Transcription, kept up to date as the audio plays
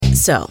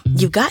So,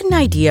 you've got an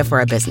idea for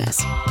a business.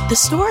 The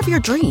store of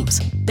your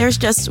dreams. There's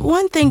just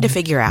one thing to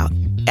figure out.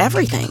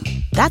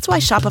 Everything. That's why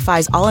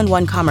Shopify's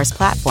all-in-one commerce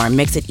platform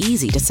makes it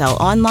easy to sell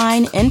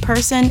online, in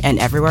person, and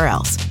everywhere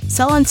else.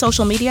 Sell on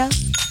social media.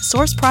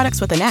 Source products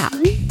with an app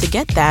to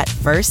get that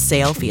first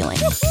sale feeling.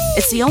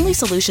 It's the only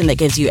solution that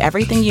gives you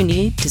everything you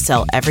need to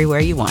sell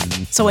everywhere you want.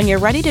 So when you're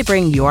ready to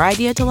bring your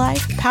idea to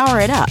life, power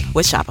it up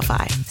with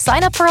Shopify.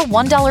 Sign up for a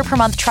 $1 per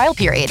month trial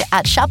period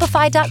at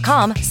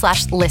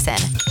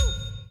shopify.com/listen.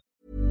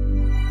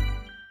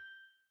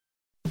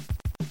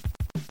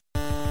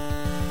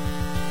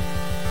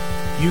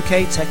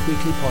 UK Tech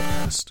Weekly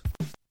Podcast.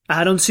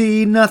 I don't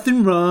see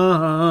nothing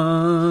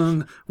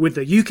wrong with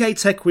the UK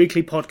Tech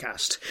Weekly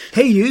Podcast.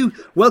 Hey you,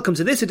 welcome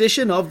to this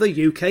edition of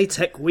the UK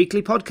Tech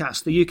Weekly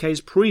Podcast, the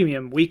UK's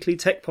premium weekly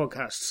tech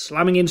podcast,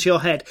 slamming into your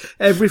head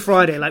every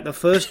Friday like the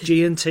first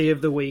G&T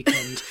of the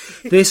weekend.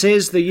 This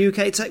is the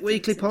UK Tech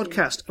Weekly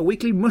Podcast, a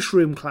weekly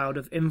mushroom cloud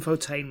of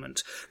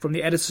infotainment from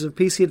the editors of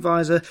PC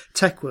Advisor,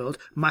 Tech World,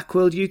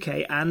 Macworld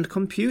UK and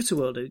Computer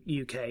World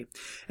UK.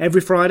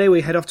 Every Friday we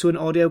head off to an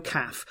audio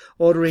cafe,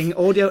 ordering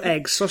audio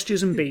eggs,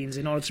 sausages and beans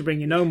in order to bring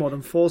you no more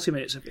than 40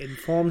 minutes of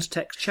informed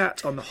tech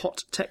chat on the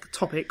hot tech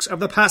topics of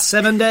the past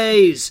 7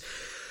 days.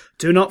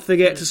 Do not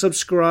forget to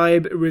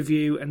subscribe,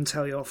 review and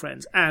tell your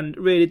friends. And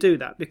really do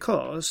that,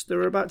 because there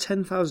are about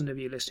 10,000 of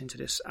you listening to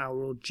this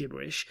hour-old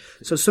gibberish.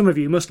 So some of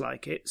you must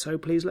like it, so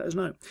please let us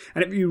know.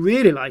 And if you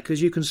really like us,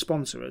 you can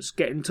sponsor us.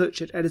 Get in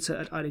touch at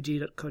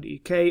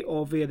editor@idg.co.uk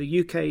or via the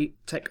UK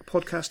Tech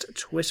Podcast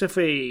Twitter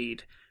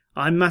feed.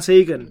 I'm Matt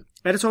Egan,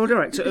 Editorial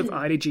Director of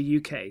IDG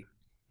UK.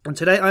 And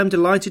today I am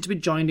delighted to be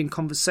joined in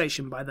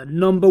conversation by the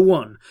number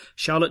one,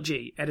 Charlotte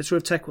G., editor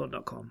of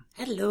TechWorld.com.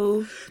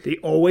 Hello. The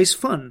always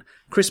fun,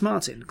 Chris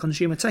Martin,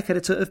 consumer tech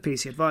editor of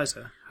PC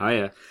Advisor.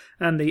 Hiya.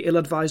 And the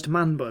ill-advised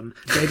man bun,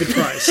 David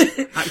Price,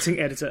 acting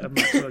editor of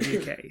Macworld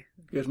UK.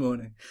 Good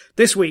morning.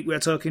 This week we are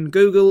talking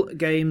Google,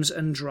 games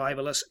and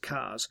driverless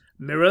cars.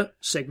 Mirror,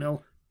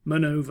 signal,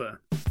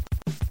 maneuver.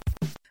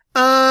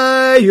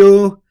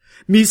 Ayo.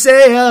 Me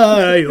say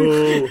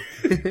ayo.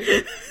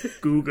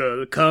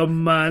 Google,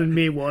 come on,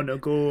 me wanna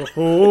go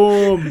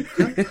home.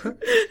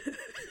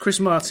 Chris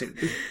Martin.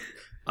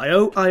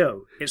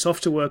 I.O. It's off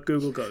to work,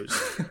 Google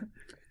goes.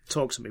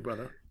 Talk to me,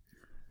 brother.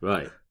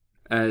 Right.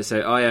 So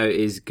I.O.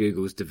 is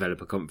Google's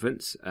developer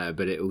conference,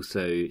 but it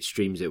also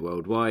streams it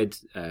worldwide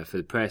for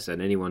the press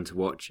and anyone to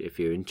watch if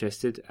you're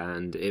interested.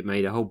 And it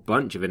made a whole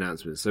bunch of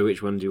announcements. So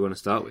which one do you want to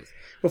start with?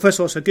 Well, first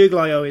of all, so Google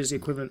I.O. is the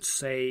equivalent to,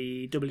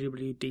 say,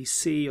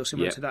 WWDC or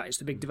similar to that. It's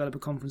the big developer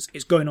conference.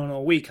 It's going on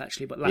all week,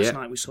 actually, but last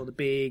night we saw the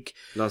big...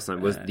 Last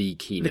night was the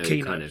keynote.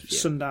 Kind of,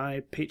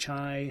 Sundai,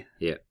 Pichai,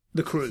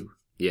 the crew.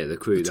 Yeah, the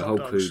crew, the whole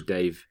dogs. crew,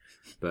 Dave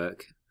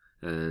Burke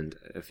and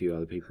a few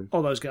other people.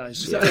 All those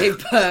guys. Dave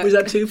Burke. Was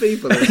that two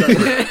people? Dave,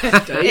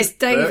 It's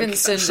Dave Burke. and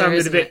Sundar,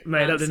 Sounded a bit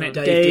made up, didn't it?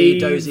 Dave, D,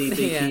 Dozy,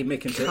 Dicky, Yeah.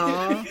 Mick and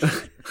Car.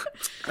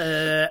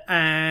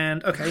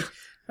 And, okay.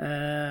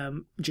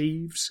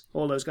 Jeeves,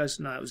 all those guys.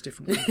 No, it was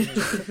different.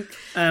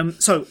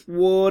 So,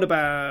 what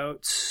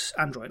about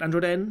Android?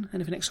 Android N?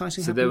 Anything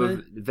exciting So there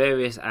happening were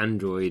various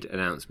Android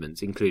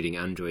announcements, including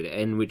Android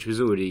N, which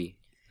was already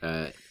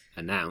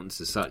announced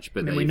as such.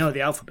 But we know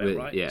the alphabet,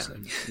 right? Yeah, So.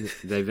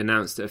 they've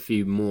announced a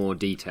few more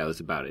details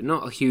about it.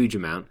 Not a huge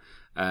amount,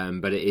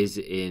 but it is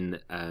in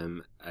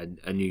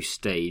a new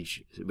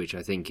stage, which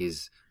I think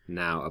is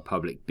now a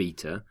public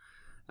beta.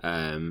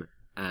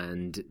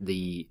 And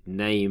the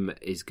name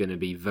is going to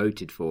be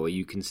voted for.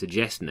 You can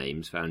suggest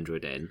names for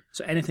Android N.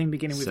 So anything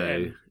beginning with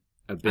N.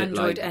 A bit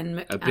Android like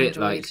N, a bit Android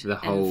like the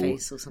whole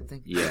N-face or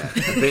something. Yeah,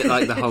 a bit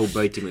like the whole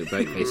boating with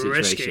boatface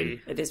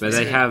situation. It is But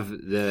risky.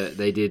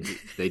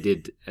 they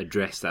did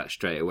address that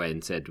straight away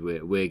and said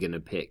we're going to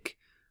pick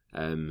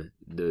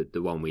the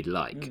one we'd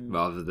like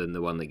rather than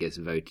the one that gets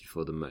voted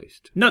for the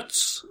most.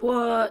 Nuts!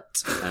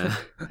 What?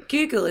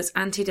 Google is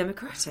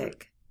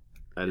anti-democratic.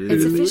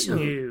 It's official.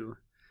 New.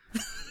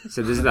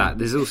 So there's that.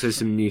 There's also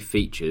some new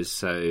features.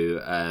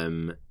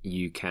 So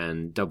you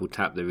can double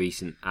tap the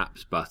recent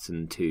apps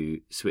button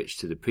to switch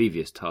to the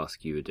previous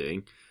task you were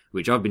doing,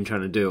 which I've been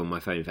trying to do on my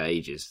phone for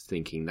ages,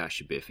 thinking that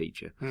should be a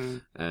feature.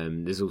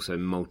 There's also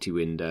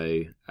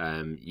multi-window.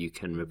 You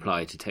can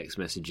reply to text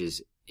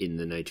messages in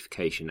the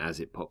notification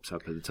as it pops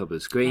up at the top of the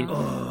screen.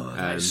 Oh,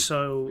 that is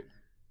so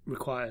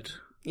required.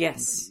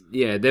 Yes.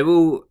 Yeah, they're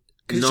all...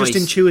 Because nice, it's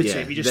just intuitive.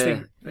 yeah, You just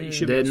think that you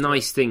should be they're able to do it.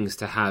 nice things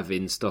to have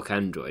in stock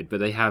Android,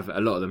 but a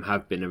lot of them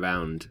have been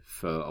around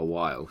for a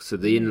while. So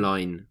the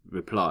inline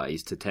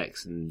replies to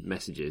text and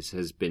messages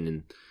has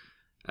been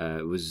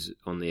was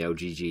on the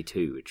LG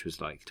G2, which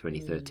was like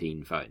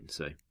 2013 phone.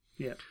 So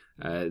yeah,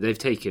 they've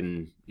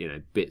taken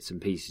bits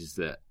and pieces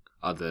that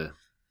other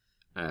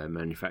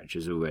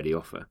manufacturers already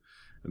offer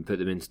and put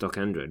them in stock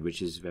Android,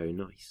 which is very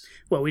nice.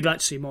 Well, we'd like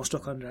to see more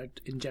stock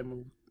Android in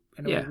general.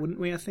 Anyway, Yeah. wouldn't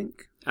we? I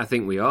think. I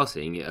think we are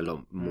seeing it a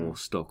lot more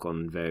stock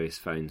on various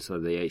phones. So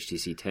the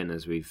HTC 10,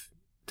 as we've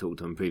talked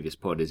on previous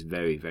pod, is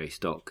very, very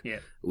stock.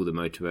 Yeah. All the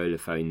Motorola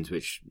phones,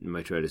 which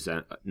Motorola's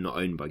not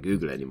owned by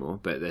Google anymore,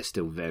 but they're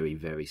still very,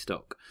 very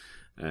stock.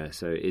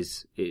 So it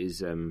is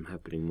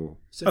happening more.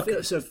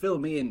 So fill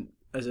me in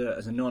as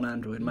a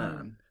non-Android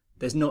man.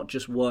 There's not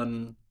just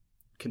one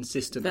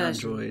consistent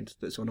version. Android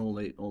that's on all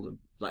the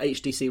like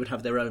HTC would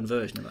have their own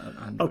version of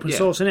Android. Open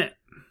source, innit?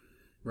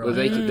 Right. Well,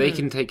 they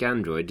can take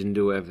Android and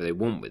do whatever they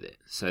want with it.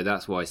 So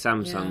that's why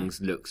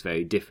Samsung's looks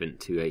very different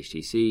to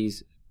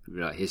HTC's,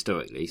 like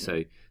historically.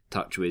 So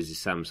TouchWiz is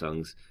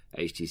Samsung's,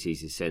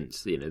 HTC's is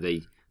Sense. You know,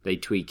 they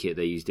tweak it.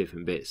 They use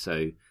different bits.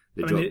 So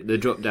the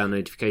drop down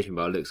notification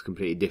bar looks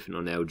completely different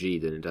on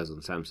LG than it does on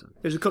Samsung.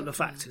 There's a couple of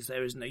factors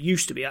there, isn't there? It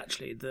used to be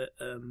actually that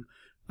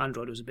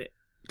Android was a bit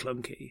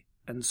clunky,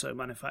 and so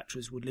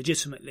manufacturers would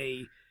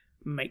legitimately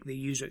make the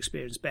user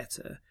experience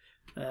better.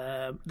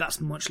 That's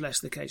much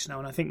less the case now,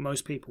 and I think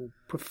most people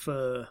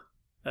prefer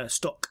a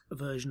stock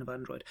version of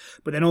Android.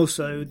 But then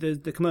also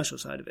the commercial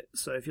side of it.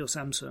 So if you're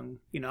Samsung,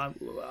 you know,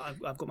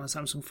 I've got my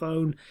Samsung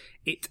phone.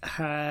 It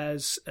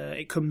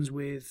comes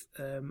with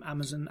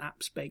Amazon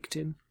apps baked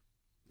in.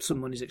 Some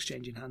money's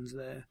exchanging hands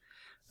there.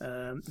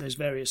 There's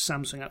various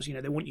Samsung apps. You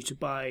know, they want you to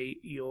buy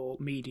your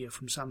media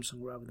from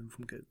Samsung rather than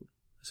from Google,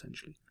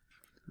 essentially.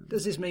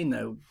 Does this mean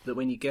though that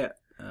when you get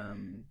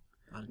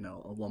I don't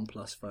know, a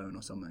OnePlus phone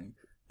or something,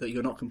 that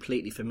you're not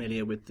completely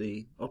familiar with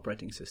the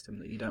operating system,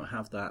 that you don't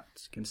have that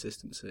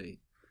consistency?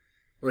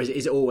 Or is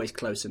it always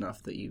close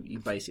enough that you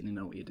basically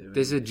know what you're doing?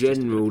 There's a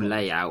general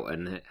layout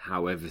and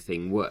how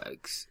everything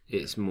works.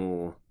 It's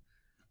more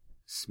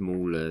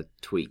smaller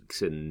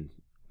tweaks and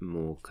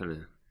more kind of...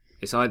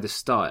 It's either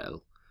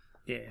style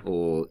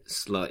or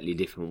slightly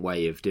different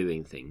way of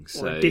doing things.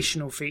 Or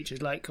additional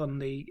features, like on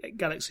the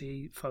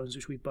Galaxy phones,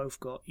 which we've both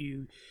got,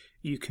 you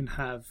can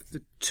have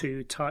the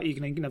you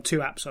can have two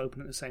apps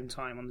open at the same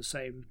time on the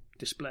same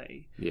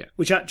display. Yeah.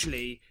 Which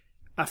actually,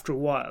 after a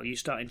while, you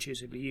start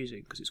intuitively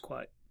using because it's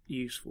quite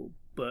useful.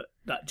 But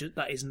that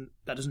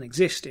doesn't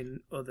exist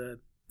in other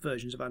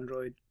versions of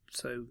Android,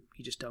 so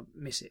you just don't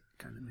miss it,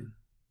 kind of thing.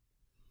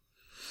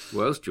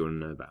 What else do you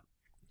want to know about?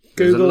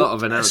 Google There's a lot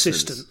of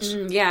announcements.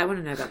 Assistant. Yeah, I want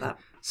to know about that.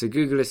 So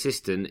Google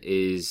Assistant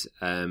is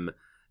an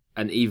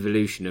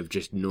evolution of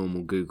just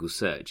normal Google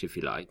search, if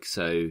you like.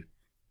 So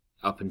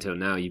up until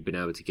now, you've been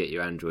able to get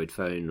your Android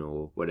phone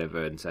or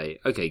whatever and say,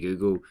 okay,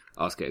 Google,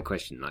 ask it a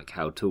question like,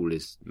 how tall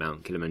is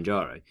Mount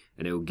Kilimanjaro?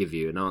 And it will give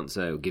you an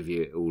answer. It will give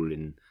you it all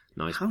in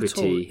nice, how pretty...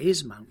 How tall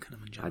is Mount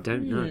Kilimanjaro? I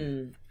don't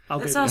know.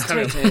 Let's ask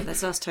Toto.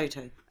 Let's ask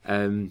Toto.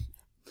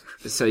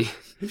 So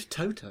who's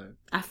Toto?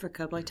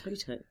 Africa by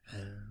Toto.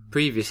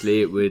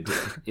 Previously, it would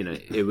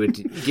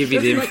give you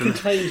the information. It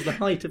contains the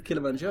height of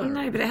Kilimanjaro.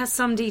 No, but it has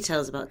some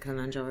details about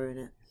Kilimanjaro in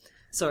it.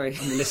 Sorry.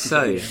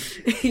 So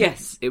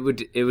yes, it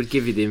would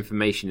give you the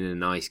information in a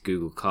nice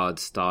Google Card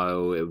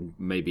style. It would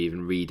maybe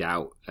even read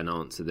out an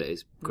answer that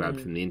is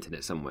grabbed from the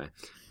internet somewhere.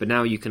 But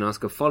now you can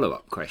ask a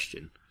follow-up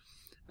question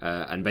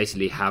and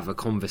basically have a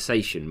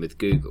conversation with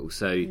Google.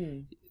 So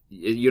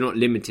you're not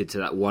limited to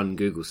that one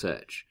Google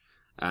search.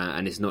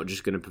 And it's not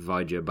just going to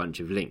provide you a bunch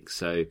of links.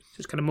 So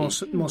it's kind of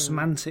more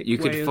semantic. You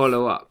could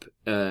follow up,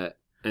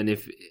 and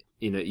if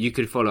you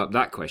could follow up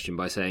that question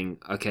by saying,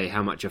 "Okay,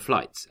 how much are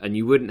flights?" And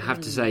you wouldn't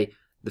have to say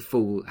the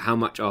full how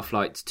much are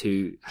flights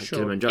to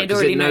Kilimanjaro,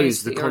 because it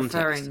knows the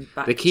context.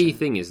 The key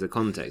thing is the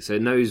context, so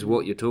it knows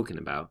what you're talking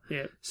about.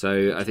 Yeah.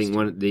 So I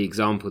think the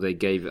example they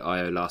gave at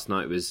I/O last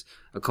night was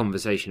a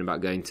conversation about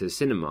going to the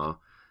cinema,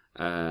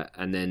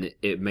 and then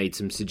it made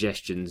some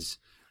suggestions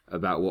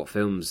about what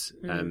films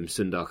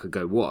Sundar could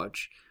go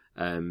watch,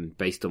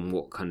 based on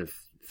what kind of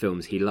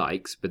films he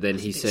likes. But then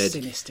he said,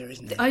 "Sinister,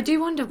 isn't it?" I do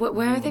wonder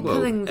where are they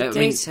pulling the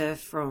data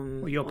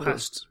from? Your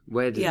past,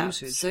 where the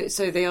usage.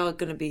 So they are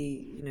going to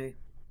be,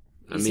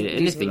 I mean,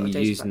 anything you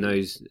use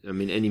knows. I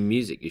mean, any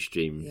music you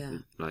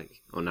stream,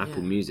 like on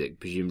Apple Music,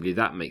 presumably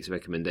that makes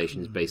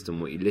recommendations based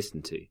on what you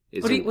listen to.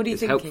 What are you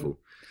thinking? Helpful.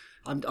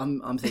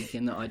 I'm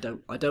thinking that I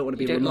don't want to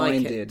be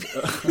reminded.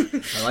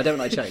 No, I don't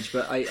like change,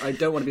 but I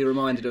don't want to be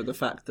reminded of the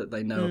fact that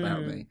they know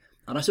about me.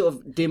 And I sort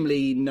of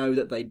dimly know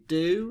that they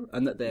do,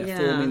 and that they're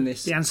forming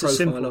this the answer's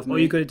profile simple. of me. All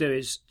you've got to do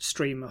is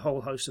stream a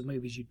whole host of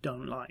movies you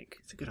don't like.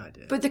 It's a good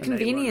idea. But the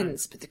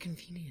convenience.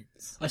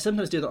 I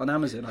sometimes do that on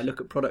Amazon. I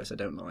look at products I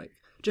don't like,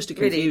 just to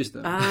confuse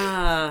them.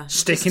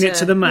 Sticking it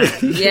to the man.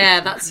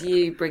 Yeah, that's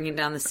you bringing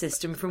down the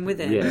system from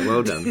within. Yeah,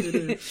 well done.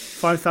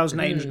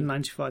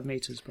 5,895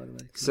 metres, by the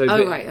way.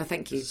 Right. Oh,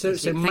 thank you.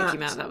 Thank you,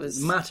 Matt. That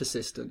was Matt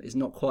Assistant is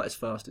not quite as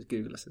fast as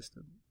Google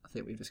Assistant. I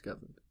think we've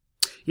discovered.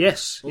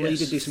 Yes. Although you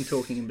did do some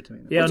talking in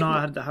between. Yeah,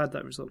 I had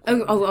that result.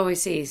 Oh, I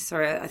see.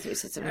 Sorry, I thought you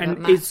said something about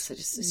maths. I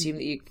just assumed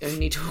that you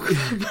only talk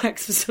about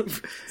maths for some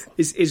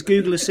reason. Is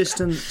Google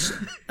Assistant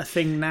a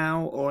thing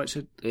now, or it's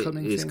a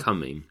coming thing? It is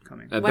coming.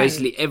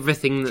 Basically,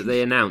 everything that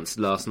they announced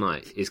last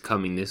night is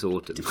coming this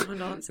autumn.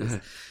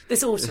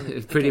 This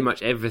autumn? Pretty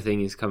much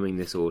everything is coming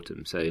this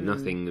autumn. So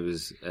nothing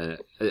was...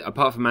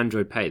 apart from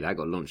Android Pay, that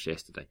got launched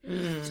yesterday.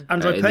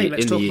 Android Pay,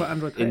 let's talk about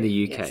Android Pay. In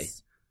the UK.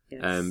 Yes.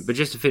 Yes. But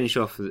just to finish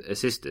off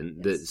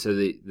Assistant,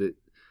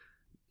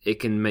 it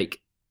can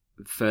make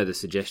further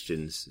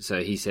suggestions.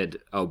 So he said,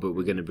 but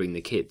we're going to bring the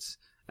kids.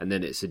 And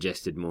then it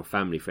suggested more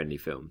family-friendly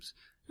films.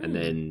 and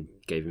then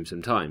gave him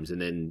some times,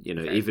 and then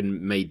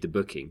even made the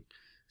booking.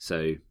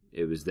 So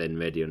it was then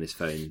ready on his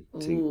phone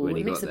when he got there.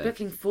 It makes the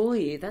booking for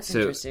you. That's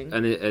interesting.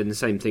 And the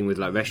same thing with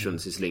like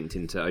restaurants is linked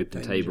into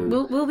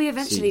OpenTable. Will we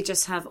eventually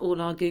just have all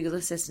our Google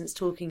Assistants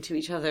talking to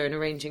each other and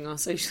arranging our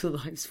social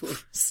lives for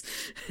us?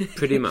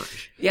 Pretty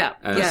much. Yeah.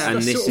 And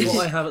that's sort of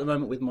what I have at the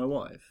moment with my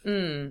wife.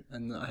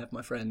 And I have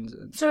my friends.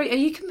 Sorry, are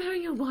you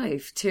comparing your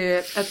wife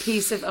to a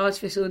piece of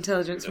artificial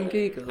intelligence from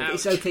Google?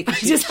 It's okay because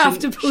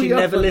she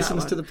never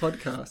listens to the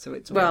podcast, so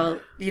it's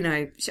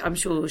I'm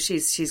sure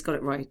she's got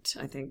it right.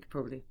 I think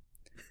probably.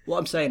 What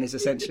I'm saying is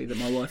essentially that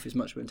my wife is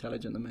much more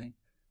intelligent than me.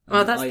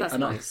 Well, that's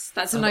nice.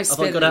 That's a nice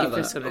spin that you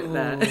put on it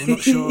there. I'm not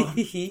sure.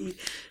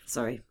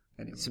 Sorry.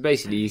 Anyway. So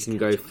basically, you can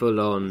go full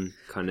on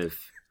kind of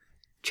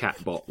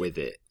chatbot with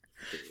it,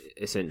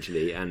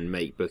 essentially, and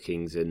make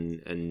bookings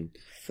and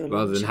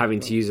rather than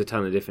having to use a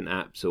ton of different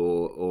apps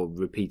or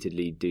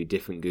repeatedly do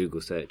different Google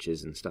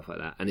searches and stuff like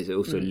that. And it's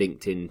also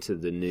linked into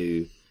the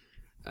new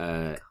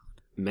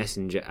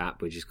messenger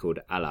app, which is called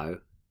Allo.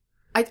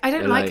 I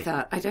don't like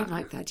that. I don't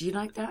like that. Do you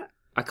like that?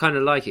 I kind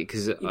of like it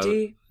because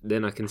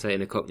then I can say it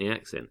in a Cockney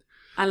accent.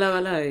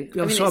 Hello.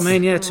 That's what I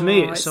mean. Yeah, to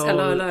me, it's all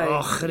hello.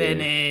 Oh,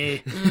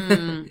 René.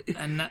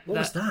 And what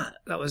was that?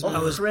 That was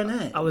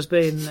René. I was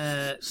being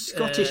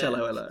Scottish.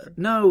 Hello.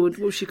 No, what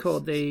was she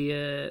called?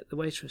 The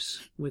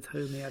waitress with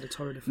whom he had a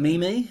torrid affair.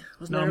 Mimi.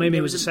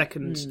 Mimi was the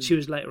second. She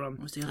was later on.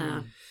 What was the other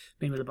one?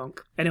 Mimi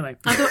LeBlanc. Anyway.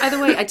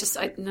 Either way,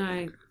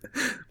 no.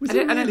 Was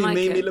it really like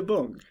Mimi it.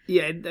 LeBlanc?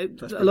 Yeah,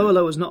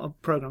 Hello was not a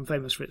programme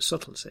famous for its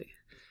subtlety.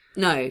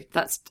 No, I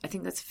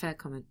think that's a fair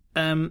comment.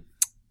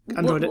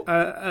 Android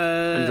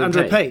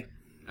Pay.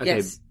 Okay,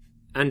 yes.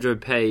 Android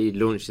Pay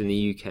launched in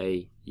the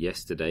UK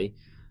yesterday,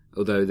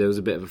 although there was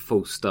a bit of a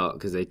false start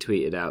because they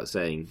tweeted out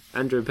saying,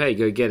 Android Pay,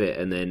 go get it,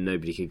 and then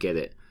nobody could get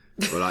it.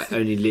 Or like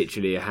only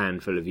literally a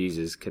handful of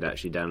users could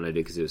actually download it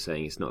because it was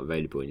saying it's not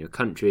available in your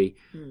country.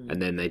 And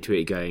then they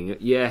tweeted going,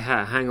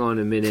 hang on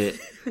a minute.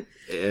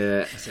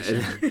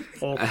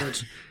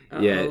 Awkward.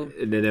 Yeah,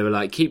 and then they were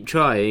like, keep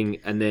trying,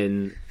 and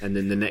then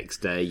the next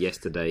day,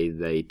 yesterday,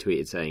 they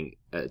tweeted saying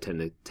at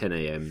 10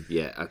 a.m,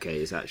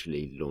 it's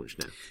actually launched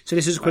now. So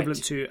this is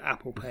equivalent to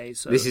Apple Pay.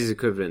 So this is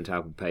equivalent to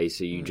Apple Pay,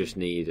 so you just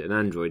need an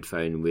Android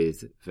phone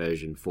with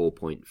version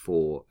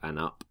 4.4 and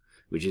up,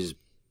 which is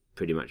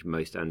pretty much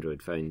most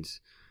Android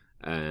phones,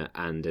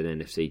 and an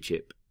NFC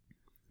chip,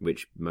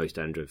 which most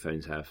Android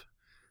phones have.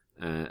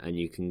 And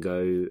you can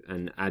go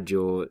and add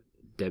your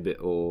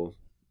debit or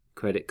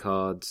credit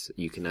cards.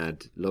 You can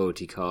add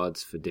loyalty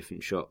cards for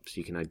different shops.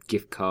 You can add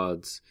gift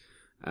cards,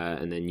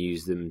 and then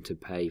use them to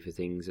pay for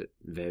things at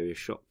various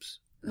shops.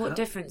 What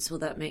difference will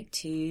that make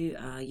to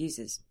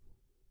users?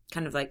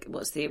 Kind of like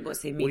what's the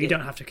immediate? Well, you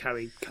don't have to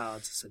carry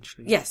cards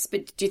essentially. Yes,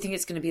 but do you think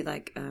it's going to be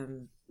like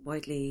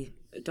widely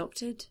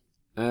adopted?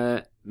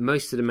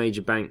 Most of the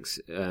major banks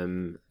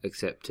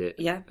accept it.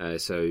 Yeah.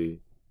 So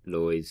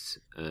Lloyds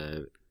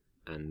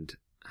and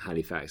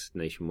Halifax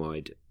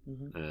Nationwide.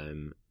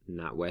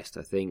 NatWest,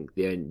 I think.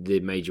 The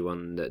major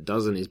one that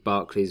doesn't is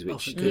Barclays,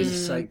 which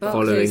is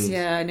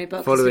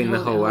following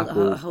the whole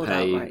Apple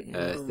Pay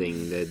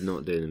thing. They're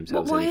not doing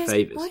themselves any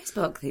favours. Why is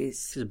Barclays?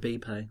 This is a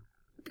BPay.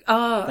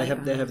 Oh, they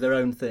have their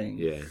own thing.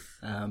 Yeah.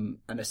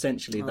 And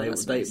essentially they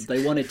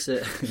wanted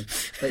to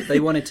they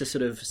wanted to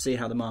sort of see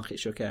how the market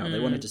shook out. They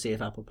wanted to see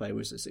if Apple Pay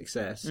was a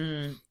success.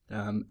 And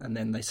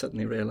then they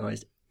suddenly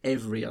realised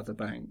every other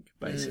bank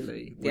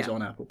basically was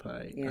on Apple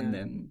Pay, and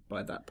then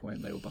by that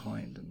point they were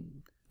behind,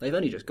 and they've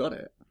only just got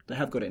it. They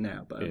have got it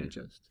now, but only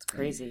just. It's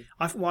crazy.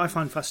 What I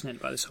find fascinating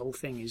about this whole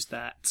thing is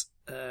that,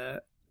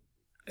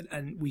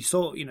 and we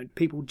saw,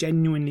 people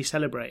genuinely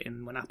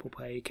celebrating when Apple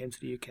Pay came to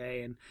the UK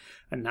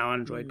and now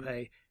Android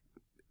Pay.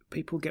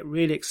 People get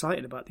really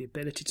excited about the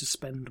ability to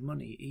spend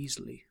money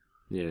easily.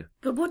 Yeah.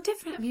 But what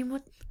different? I mean,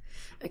 what?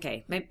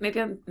 Okay, maybe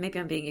I'm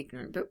being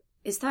ignorant, but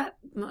is that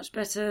much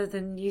better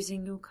than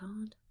using your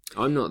card?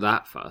 I'm not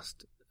that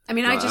fussed. I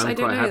mean, I don't know. I'm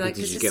quite happy like,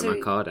 to just get my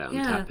card out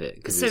and tap it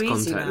because it's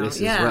easy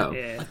contactless now. as well.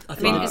 Yeah. I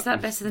mean, is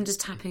that better than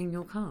just tapping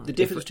your card? The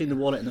difference between the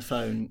wallet and the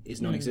phone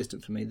is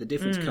non-existent for me. The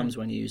difference comes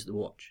when you use the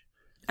watch.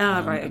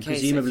 Right, okay. And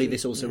presumably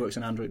this also works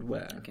on Android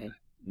Wear. Okay.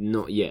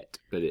 Not yet,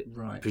 but it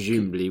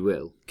presumably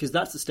will. Because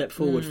that's the step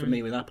forward for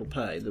me with Apple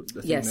Pay. The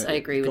thing yes, that I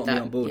agree with got that.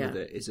 me on board with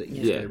it is that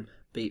you just go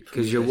beep.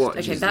 Because your watch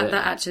Okay, is that there.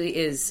 actually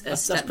is a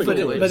step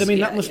pretty forward. good. But I mean,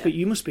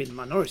 you must be in the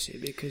minority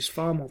because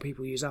far more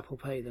people use Apple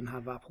Pay than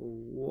have Apple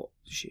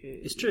Watch.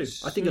 It's true.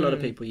 I think a lot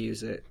of people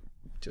use it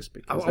just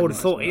because. I would have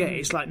thought,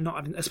 it's like not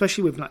having,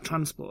 especially with like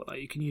transport, like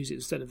you can use it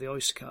instead of the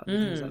Oyster card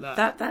and things like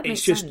that. That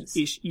makes sense.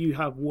 sense. You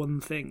have one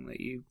thing that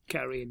you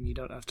carry and you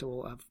don't have to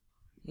all have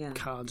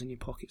cards in your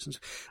pockets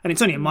and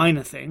it's only a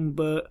minor thing,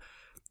 but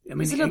I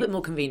mean, it's a little bit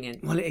more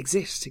convenient. Well, it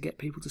exists to get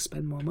people to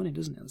spend more money,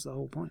 doesn't it? That's the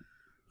whole point.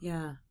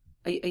 Yeah.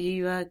 Are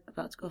you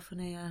about to go off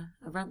on a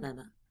rant there,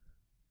 Matt?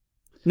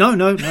 No.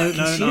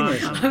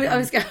 I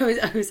was hoping.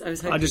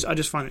 I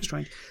just find it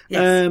strange.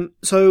 Yes.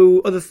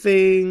 So other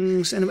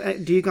things.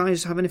 Do you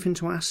guys have anything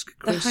to ask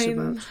Chris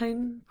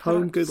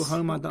home Google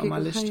Home? I had that on my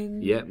list.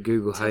 Yep,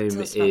 Google Home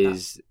tell us about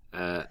is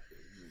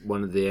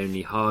one of the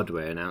only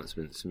hardware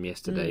announcements from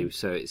yesterday.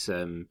 So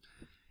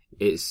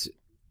it's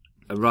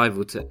a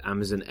rival to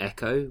Amazon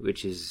Echo,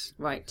 which is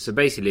right. So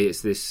basically,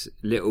 it's this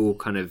little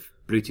kind of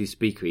Bluetooth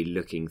speakery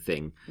looking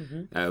thing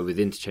with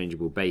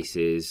interchangeable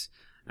bases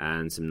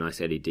and some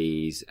nice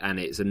LEDs, and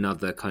it's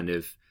another kind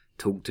of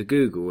talk to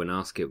Google and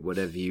ask it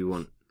whatever you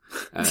want.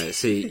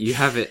 So you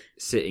have it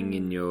sitting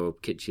in your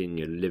kitchen,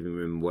 your living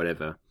room,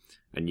 whatever,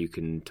 and you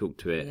can talk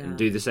to it and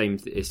do the same.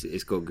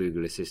 It's got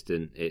Google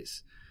Assistant.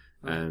 It's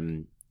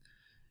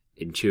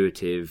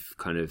intuitive,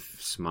 kind of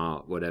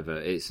smart, whatever.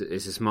 It's a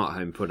smart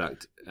home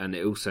product, and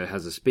it also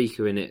has a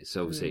speaker in it,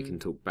 so obviously it can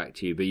talk back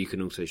to you, but you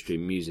can also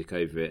stream music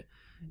over it.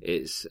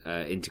 It's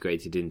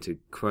integrated into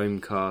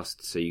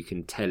Chromecast, so you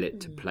can tell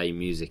it to play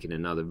music in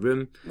another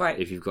room. Right.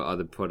 If you've got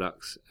other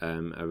products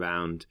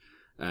around,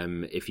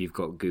 if you've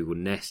got Google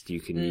Nest,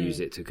 you can use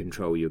it to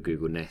control your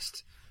Google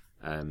Nest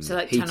so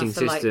like heating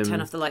system.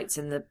 Turn off the lights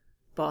in the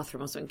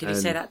bathroom or something. Can you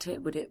say that to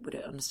it? Would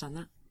it understand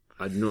that?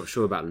 I'm not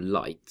sure about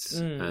lights.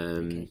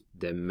 Okay.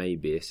 There may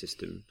be a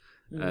system.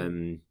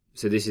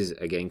 So this is,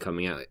 again,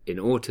 coming out in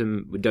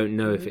autumn. We don't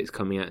know if it's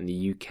coming out in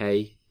the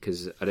UK,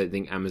 because I don't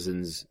think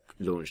Amazon's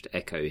launched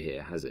Echo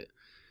here, has it?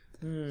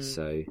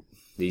 So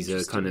these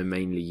are kind of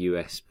mainly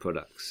US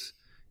products,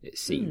 it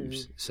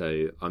seems.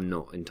 So I'm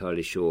not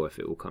entirely sure if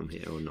it will come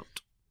here or not.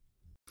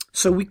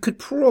 So we could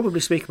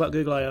probably speak about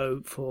Google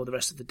I/O for the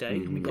rest of the day.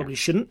 We probably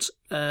shouldn't,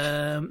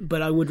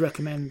 but I would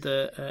recommend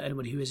that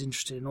anybody who is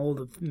interested in all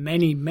the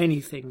many,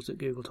 many things that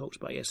Google talked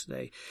about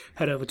yesterday,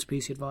 head over to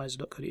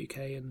pcadvisor.co.uk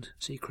and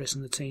see Chris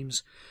and the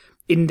team's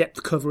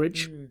in-depth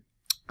coverage.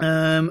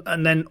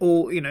 And then,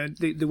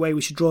 the way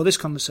we should draw this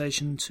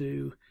conversation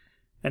to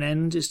an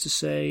end is to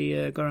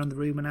say, go around the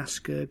room and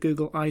ask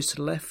Google eyes to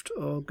the left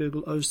or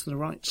Google O's to the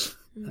right.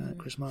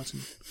 Chris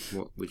Martin.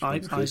 Which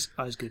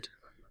eyes good.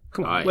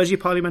 Come on, Aye. where's your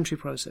parliamentary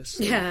process?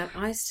 Yeah,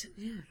 eyes to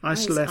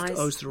the left,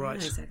 O's to the right.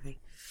 Yeah, exactly.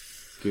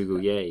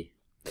 Google, yay.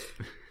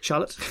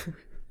 Charlotte?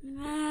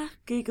 Nah,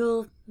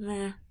 Google,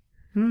 nah.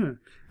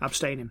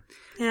 Abstaining.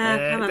 Yeah,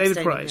 I'm David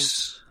abstaining,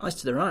 Price. Eyes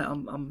to the right.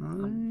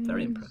 I'm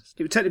very impressed.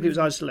 Technically, it was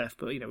eyes to the left,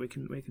 but we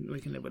can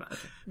live with that.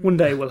 One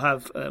day we'll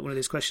have one of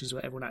these questions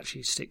where everyone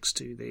actually sticks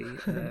to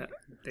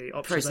the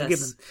options they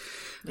give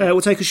them. We'll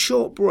take a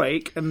short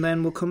break and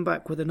then we'll come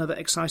back with another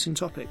exciting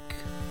topic.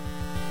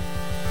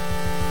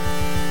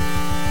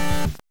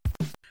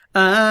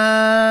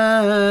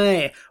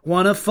 I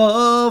wanna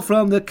fall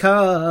from the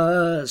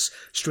cars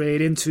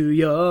straight into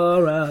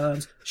your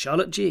arms.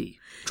 Charlotte G.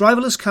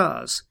 Driverless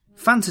cars.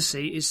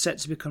 Fantasy is set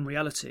to become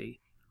reality.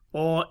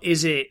 Or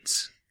is it?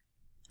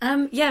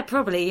 Yeah,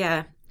 probably,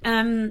 yeah.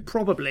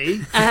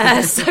 Probably.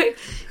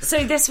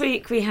 So this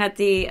week we had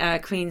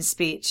the Queen's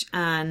speech,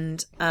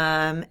 and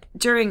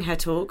during her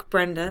talk,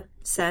 Brenda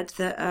said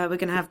that we're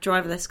going to have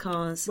driverless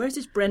cars. Where does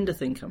this Brenda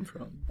thing come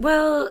from?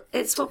 Well,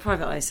 it's what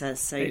Private Eye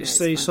says. So it's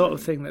the sort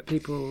of thing that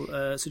people,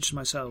 such as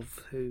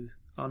myself, who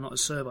are not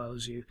as servile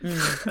as you,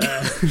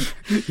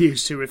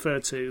 used to refer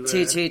to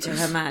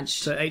Her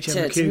Maj, to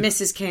HMQ. to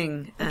Mrs.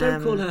 King. I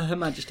don't call her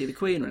Majesty the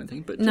Queen or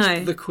anything, but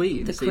just the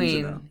Queen. The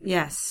Queen,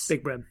 yes.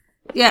 Big Bren.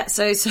 Yeah,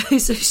 so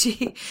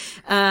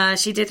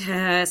she did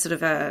her sort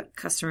of a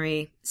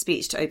customary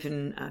speech to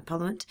open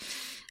Parliament,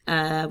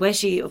 where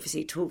she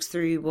obviously talks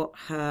through what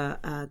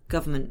her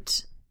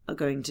government are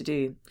going to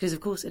do, because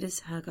of course it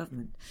is her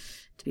government,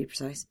 to be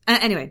precise.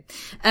 Anyway,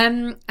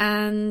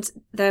 and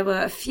there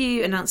were a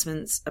few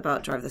announcements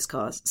about driverless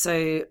cars.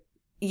 So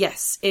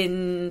yes,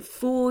 in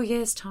 4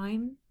 years'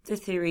 time, the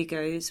theory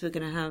goes, we're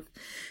going to have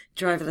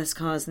driverless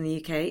cars in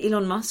the UK.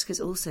 Elon Musk has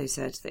also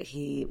said that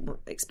he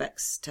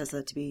expects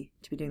Tesla to be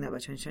doing that by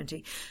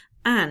 2020.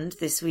 And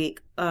this week,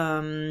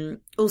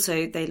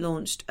 also they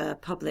launched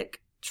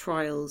public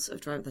trials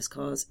of driverless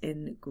cars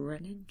in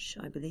Greenwich,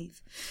 I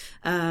believe.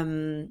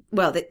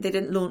 Well, they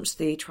didn't launch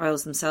the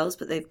trials themselves,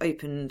 but they've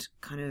opened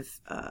kind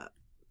of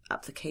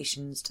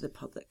applications to the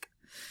public.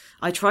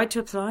 I tried to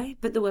apply,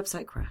 but the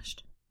website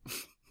crashed.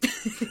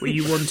 Well,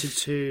 you wanted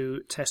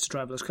to test a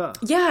driverless car?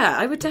 Yeah,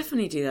 I would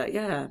definitely do that,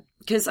 yeah.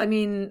 Because, I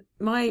mean,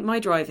 my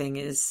driving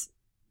is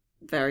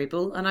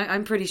variable, and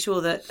I'm pretty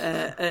sure that,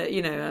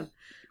 an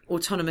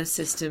autonomous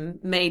system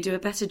may do a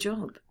better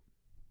job.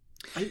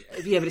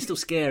 Yeah, but it's still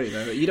scary,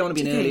 though. You don't want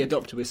to be an early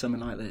adopter with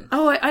something like this.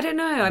 Oh, I don't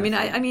know.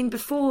 I mean,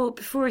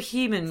 before a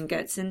human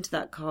gets into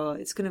that car,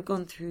 it's going to have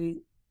gone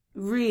through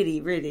really,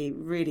 really,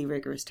 really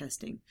rigorous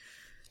testing.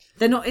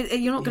 They're not.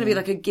 You're not going to be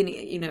like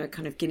a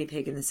kind of guinea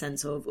pig in the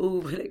sense of,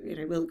 will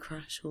it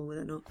crash or will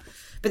it not?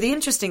 But the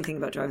interesting thing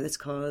about driverless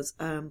cars,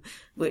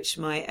 which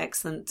my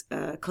excellent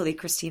colleague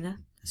Christina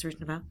has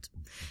written about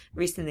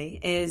recently,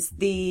 is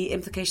the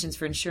implications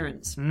for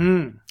insurance.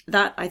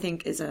 That I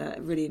think is a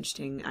really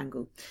interesting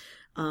angle.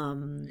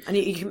 And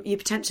you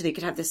potentially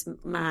could have this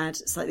mad,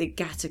 slightly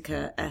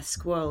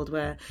Gattaca-esque world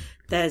where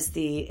there's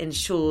the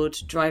insured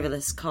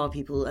driverless car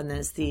people and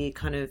there's the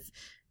kind of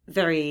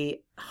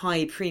very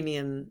high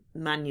premium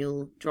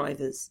manual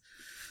drivers,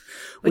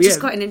 which is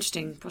quite an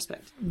interesting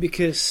prospect.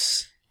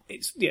 Because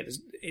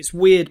it's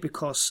weird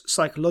because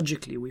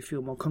psychologically we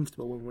feel more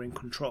comfortable when we're in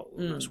control.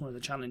 And that's one of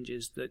the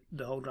challenges that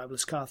the whole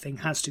driverless car thing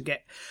has to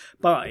get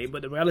by.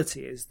 But the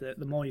reality is that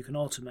the more you can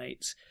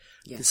automate,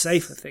 the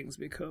safer things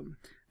become.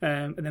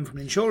 And then from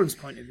an insurance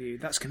point of view,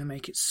 that's going to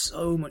make it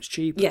so much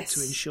cheaper to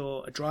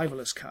insure a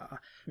driverless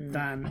car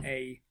than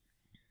a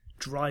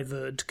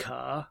drivered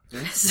car.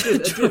 Yes.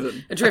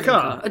 A driven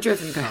car.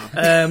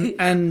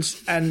 And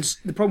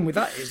the problem with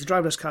that is the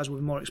driverless cars will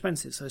be more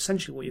expensive. So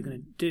essentially what you're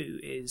going to do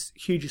is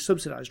hugely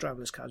subsidise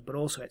driverless cars, but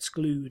also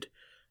exclude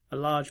a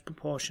large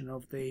proportion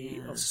of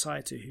of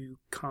society who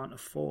can't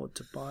afford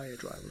to buy a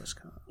driverless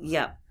car.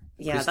 Yeah.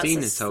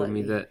 Christina told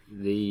me that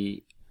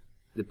the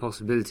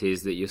possibility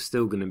is that you're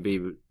still going to be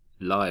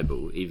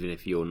liable even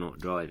if you're not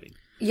driving.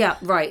 Yeah,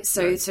 right.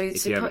 So if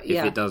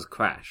it does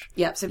crash,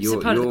 So you're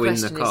part of the in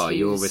question the car. is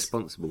You're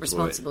responsible for it.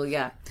 Responsible,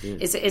 yeah.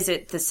 Is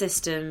it the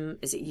system?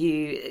 Is it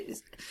you?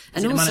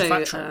 And the also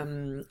manufacturer?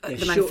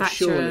 the manufacturer.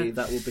 Surely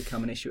that will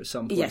become an issue at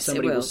some point. Yes,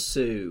 somebody it will.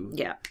 Sue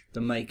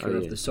the maker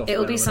of the software.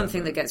 It'll be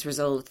something that gets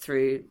resolved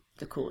through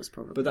the courts,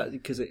 probably. But that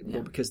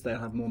because they'll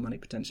have more money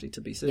potentially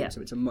to be sued, so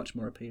it's a much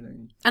more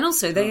appealing. And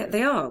also,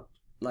 they are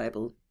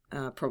liable,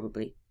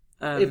 probably.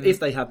 If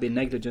they have been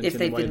negligent, if in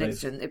they've the way been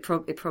negligent, it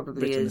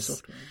probably written is. The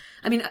software.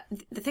 I mean,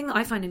 the thing that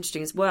I find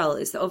interesting as well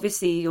is that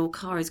obviously your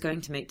car is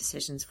going to make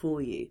decisions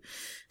for you,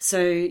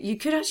 so you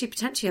could actually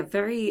potentially have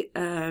very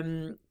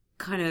kind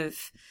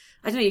of,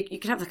 I don't know, you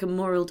could have like a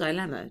moral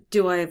dilemma: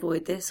 do I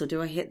avoid this or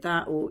do I hit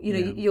that? Or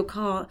your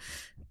car.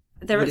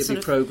 Would it be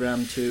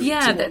programmed to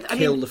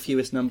kill the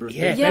fewest number of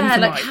people? Yeah,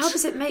 like how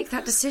does it make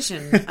that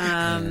decision?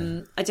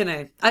 I don't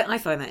know. I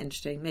find that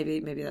interesting.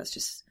 Maybe that's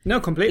just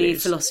completely the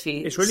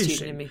philosophy. It's really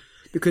student interesting in me.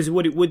 because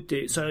what it would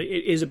do. So it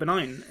is a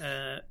benign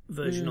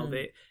version of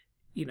it.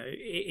 You know,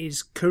 it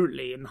is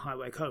currently in the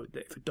highway code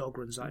that if a dog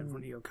runs out in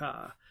front of your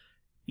car,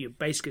 you're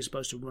basically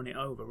supposed to run it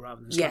over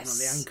rather than slapping on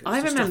the anchors.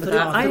 I remember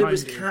that. I thought it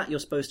was cat you're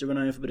supposed to run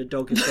over, but a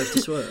dog is supposed to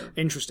swerve.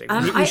 Interesting.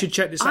 We should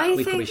check this out.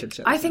 We probably should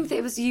check this I out. think that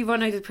it was you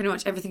run over pretty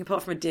much everything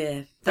apart from a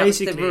deer. That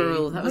Basically, was the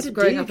rural. That was did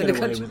growing deer up in the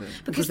get away country. with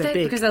it? Because they're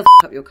big. Because they'll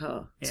up your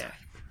car. Yeah.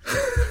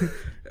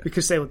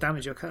 Because they will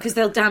damage your car. Because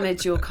they'll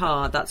damage your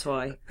car, that's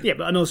why. Yeah,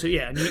 but and also,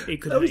 and it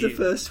could. That was the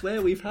first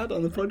swear we've had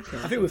on the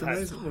podcast. I think we've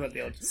had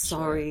the odd.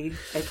 Sorry,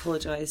 I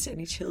apologise to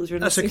any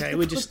children. That's okay.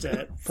 We just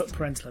put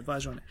parental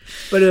advisor on it.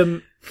 But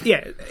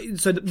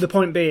so the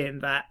point being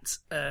that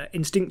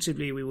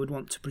instinctively we would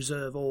want to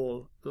preserve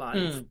all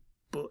life,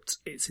 but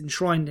it's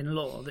enshrined in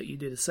law that you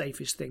do the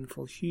safest thing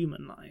for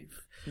human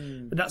life.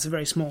 But that's a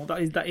very small.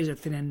 That is a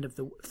thin end of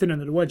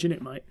the wedge, isn't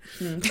it, mate?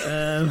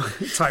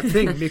 Type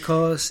thing.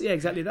 Because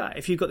exactly that.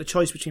 If you've got the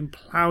choice between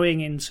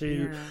ploughing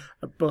into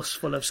a bus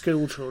full of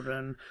school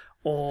children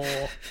or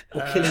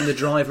killing the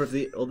driver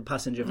or the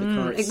passenger of the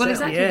car itself. Well,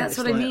 exactly. That's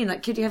what I mean.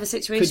 Like, could you have a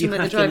situation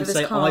where the driver of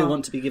this car? I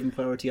want to be given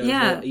priority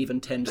over even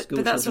 10 school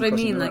children. But that's what I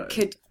mean. Like,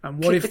 could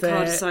the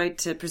car decide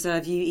to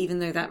preserve you, even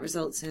though that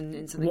results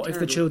in something? What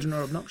terrible? if the children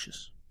are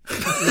obnoxious?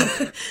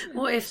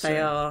 What if they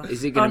are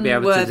is it going to be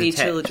able to unworthy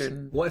detect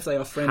children? What if they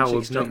are French how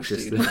exchange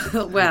obnoxious students?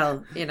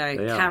 Well,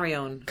 carry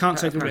on. Can't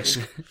take the risk.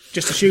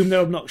 Just assume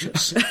they're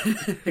obnoxious.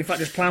 In fact,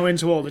 just plough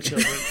into all the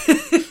children.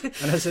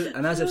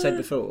 And as I've said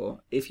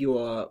before, if you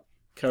are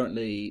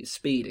currently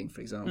speeding,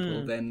 for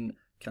example, then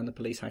can the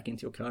police hack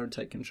into your car and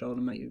take control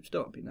and make you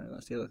stop?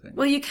 That's the other thing.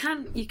 Well, you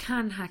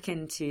can hack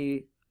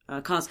into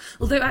cars.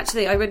 Although,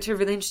 actually, I went to a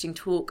really interesting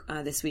talk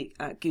this week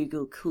at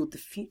Google called "The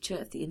Future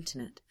of the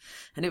Internet,"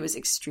 and it was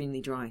extremely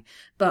dry.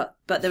 But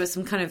there was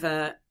some kind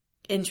of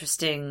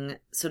interesting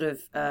sort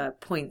of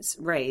points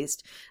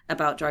raised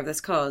about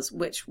driverless cars,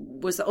 which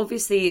was that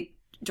obviously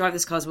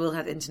driverless cars will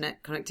have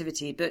internet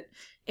connectivity, but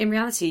in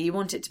reality, you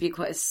want it to be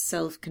quite a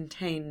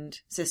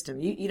self-contained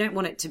system. You don't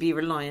want it to be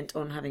reliant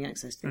on having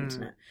access to the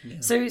internet. Yeah.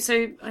 So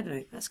I don't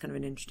know. That's kind of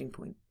an interesting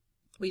point.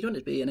 Well, you'd want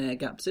it to be an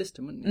air-gap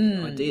system, wouldn't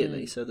you?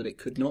 Ideally, so that it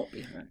could not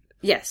be hacked.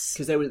 Yes.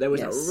 Because there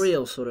was a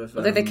real sort of...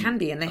 Although they can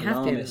be, and they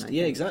have been.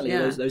 Yeah, exactly.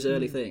 Yeah. Those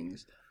early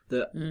things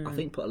that I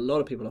think put a lot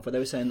of people off, where they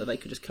were saying that they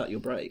could just cut your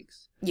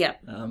brakes. Yeah.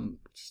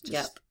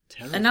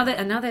 Terrible.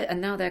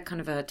 And now they're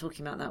kind of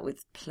talking about that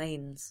with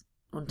planes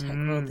on Tech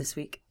World this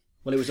week.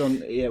 Well, it was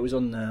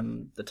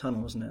on the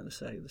Tunnel, wasn't it? The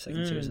second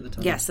series of the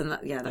Tunnel. Yes, and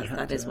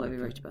that is why we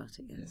wrote about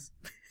it. Yes,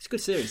 it's a good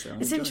series though.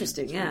 It's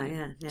interesting.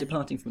 Yeah.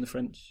 Departing from the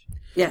French.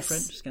 Yes,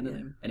 French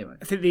Scandinavian. Yeah. Anyway,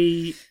 I think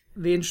the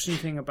interesting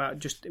thing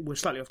about we're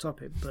slightly off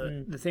topic,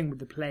 but the thing with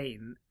the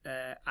plane,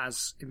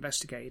 as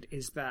investigated,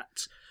 is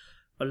that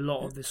a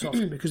lot of the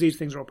software, because these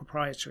things are all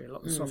proprietary, a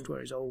lot of the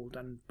software is old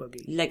and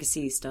buggy,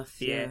 legacy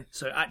stuff. Yeah.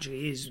 So it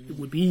actually it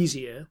would be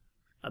easier.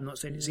 I'm not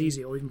saying it's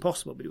easy or even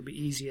possible, but it would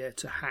be easier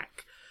to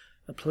hack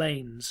a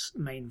plane's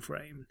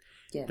mainframe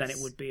than it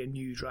would be a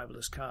new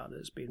driverless car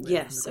that's been written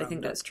Yes, from the I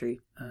think ground that's true.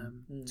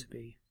 to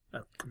be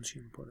a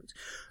consumer product.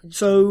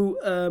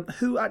 So,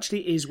 who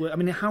actually is? I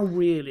mean, how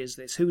real is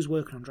this? Who's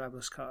working on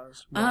driverless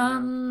cars?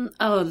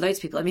 Loads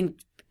of people. I mean,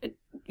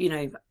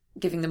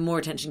 giving them more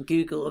attention.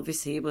 Google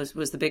obviously was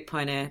the big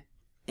pioneer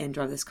in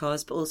driverless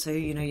cars, but also,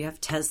 you have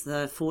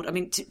Tesla, Ford. I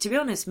mean, to be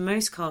honest,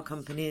 most car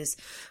companies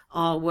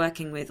are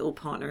working with or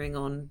partnering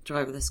on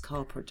driverless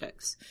car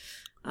projects,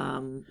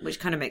 which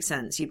kind of makes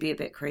sense. You'd be a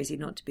bit crazy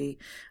not to be.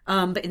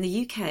 But in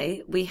the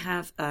UK, we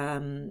have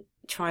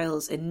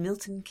trials in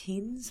Milton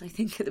Keynes, I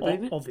think, at the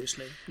moment.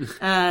 Obviously.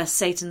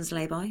 Satan's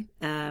lay-by.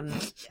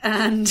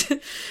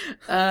 And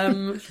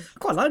I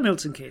quite like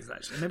Milton Keynes,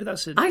 actually. Maybe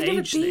that's an I've never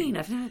age thing.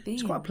 been.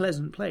 It's quite a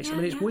pleasant place. I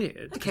mean, it's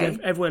weird. Okay.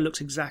 Everywhere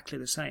looks exactly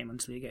the same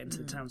until you get into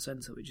the town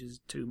centre, which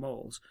is 2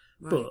 malls.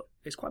 Right. But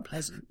it's quite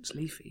pleasant. It's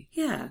leafy.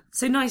 Yeah.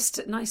 So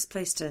nice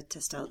place to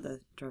test out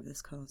the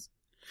driverless cars.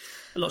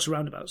 Lots of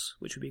roundabouts,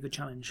 which would be a good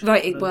challenge.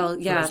 Right.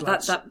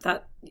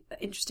 That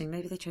interesting.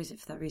 Maybe they chose it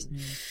for that reason.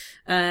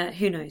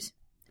 Who knows?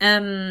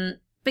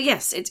 But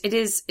yes,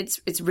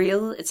 it's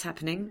real. It's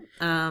happening.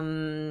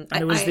 And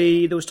there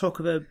was talk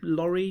of a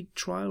lorry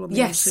trial on the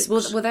yes.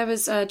 M6. Well, there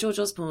was George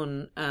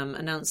Osborne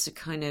announced a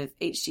kind of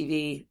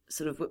HGV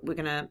sort of. We're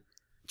going to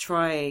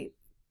try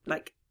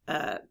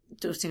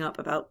dotting up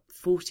about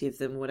 40 of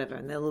them or whatever,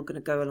 and they're all going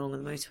to go along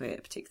on the motorway at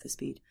a particular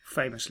speed.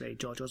 Famously,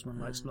 George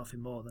Osborne likes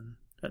nothing more than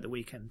at the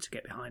weekend to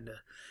get behind a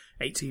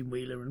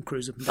 18-wheeler and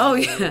cruise up and down. Oh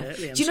yeah.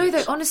 Do you know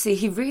that honestly,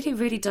 he really,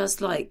 really does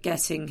like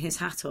getting his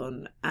hat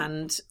on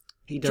and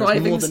he does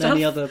driving more than stuff.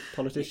 Any other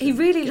politician. He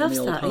really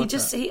loves that.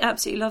 He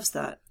absolutely loves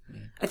that. Yeah.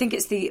 I think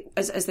it's the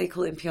as they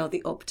call it in PR,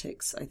 the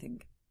optics. I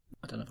think.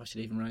 I don't know if I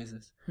should even raise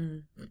this.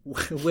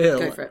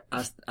 Go for it.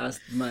 as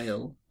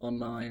Mail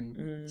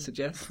online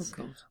suggests,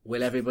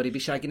 will everybody be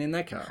shagging in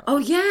their car? Oh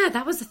yeah,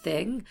 that was the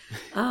thing.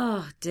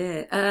 Oh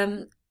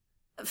dear.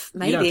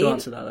 Maybe you don't have to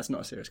answer that. That's not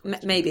a serious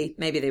question. Maybe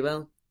they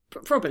will.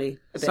 Probably.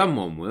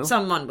 Someone will.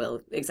 Someone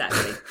will.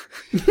 Exactly.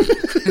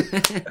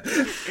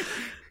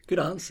 Good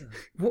answer.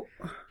 What?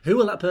 Who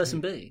will that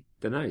person be?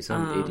 Don't know.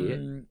 Some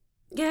idiot.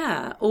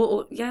 Yeah,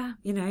 or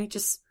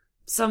just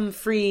some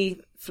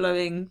free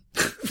flowing.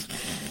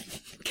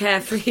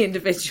 Carefree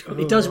individual.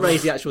 It does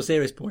raise the actual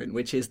serious point,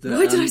 which is that...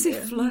 Why did I say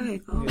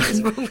flowing? Oh,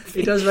 what's wrong with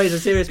me? It does raise a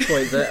serious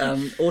point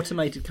that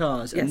automated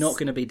cars are not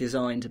going to be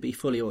designed to be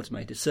fully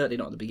automated, certainly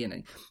not at the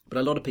beginning, but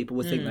a lot of people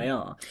will think they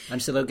are.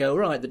 And so they'll go,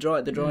 right, the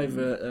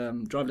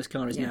driverless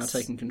car is now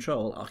taking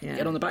control, I can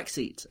get on the back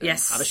seat and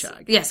have a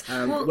shag. Yes.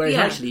 Whereas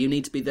actually you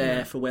need to be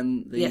there for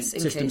when the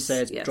system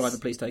says, driver,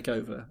 please take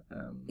over.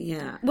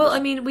 Well, I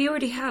mean, we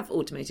already have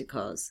automated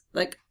cars.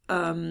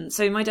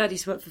 So my dad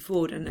used to work for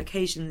Ford, and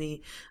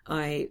occasionally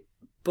I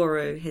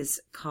borrow his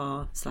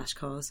cars,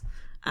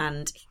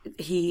 and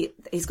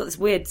he's got this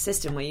weird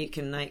system where you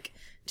can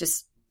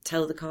just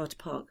tell the car to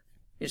park.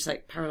 You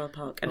just parallel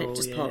park, and it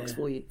just parks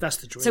for you. That's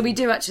the dream. So we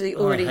do actually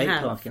already I hate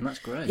have parking. That's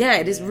great. Yeah,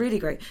 it is really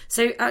great.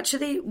 So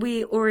actually,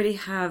 we already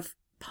have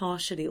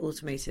partially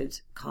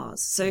automated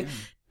cars. So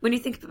when you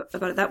think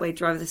about it that way,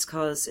 driverless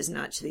cars isn't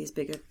actually as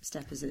big a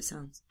step as it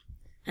sounds.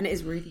 And it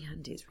is really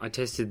handy. I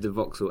tested the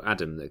Vauxhall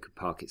Adam that could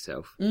park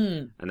itself.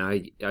 And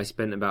I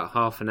spent about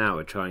half an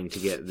hour trying to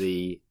get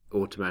the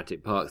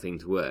automatic park thing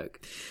to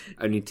work,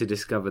 only to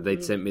discover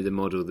they'd sent me the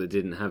model that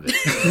didn't have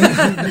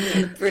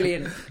it.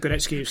 Brilliant. Good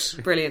excuse.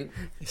 Brilliant.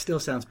 It still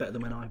sounds better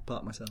than when I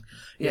park myself.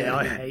 Yeah,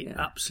 I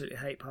absolutely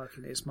hate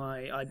parking. It's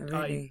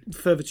I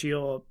further to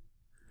your...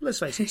 Let's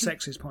face it,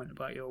 sexist point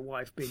about your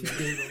wife being in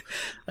Google.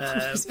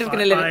 I'm never going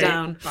to live it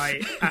down.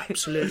 I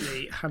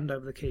absolutely hand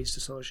over the keys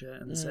to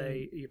Sorsha and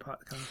say, you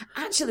park the car.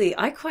 Actually,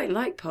 I quite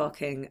like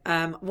parking.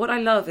 What I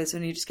love is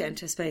when you just get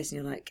into a space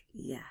and you're like,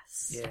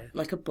 yes,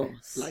 like a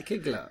boss. Like a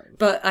glove.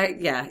 But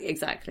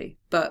exactly.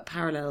 But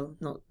parallel,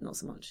 not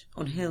so much.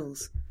 On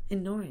hills,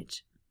 in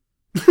Norwich.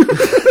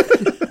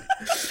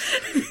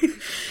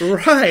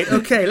 Right,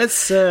 okay,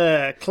 let's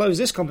close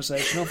this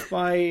conversation off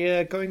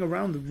by going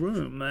around the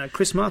room.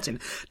 Chris Martin,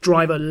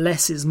 driver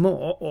less is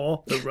more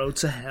or the road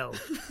to hell?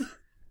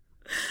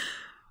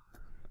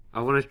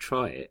 I want to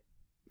try it.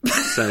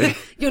 So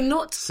you're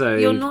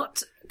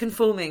not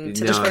conforming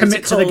to the just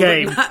commit to the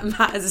game.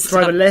 Matt has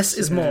driver less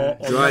is more.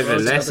 Or driver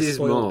less is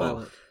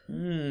more.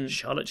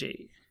 Charlotte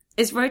G.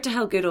 Is road to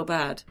hell good or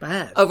bad?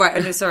 Bad. Oh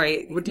right, no,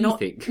 sorry. What do you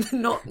think?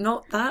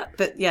 Not that,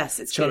 but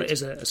yes, it's Charlotte good.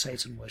 is a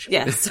Satan worshipper.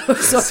 Yes,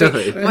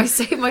 sorry.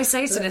 My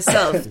Satanist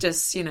self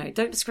just,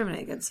 don't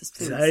discriminate against us,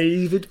 please.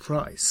 David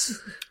Price.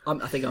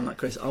 I think I'm like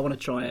Chris. I want to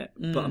try it,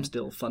 but I'm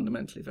still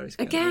fundamentally very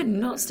scared. Again,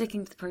 not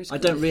sticking to the protocol. I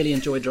don't really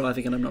enjoy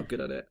driving and I'm not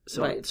good at it.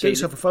 So, right. Get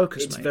yourself a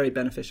Focus, It's mate. very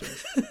beneficial.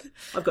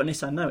 I've got a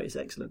Nissan Note, it's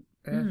excellent.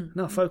 Yeah.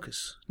 No,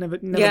 Focus. Never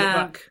look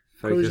back.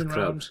 Focus Cruising Club.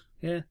 around.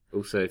 Yeah.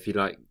 Also, if you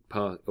like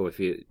park, or if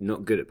you're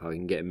not good at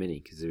parking, get a Mini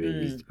because they're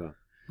really easy to park.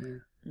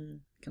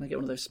 Can I get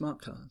one of those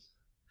smart cars?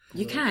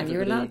 You can.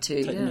 You're allowed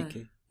to. Take Yeah.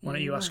 Mickey. Why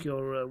don't you ask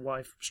your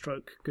wife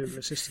 / Google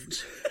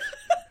Assistant?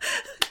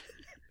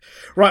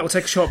 Right, we'll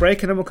take a short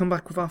break and then we'll come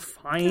back with our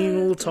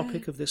final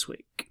topic of this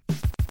week.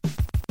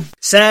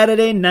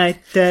 Saturday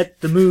night at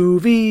the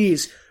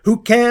movies.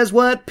 Who cares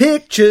what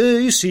picture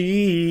you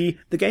see?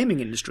 The gaming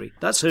industry.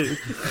 That's who.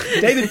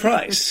 David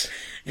Price.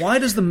 Why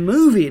does the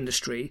movie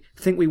industry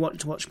think we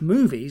want to watch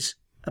movies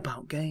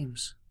about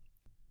games?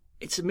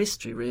 It's a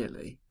mystery,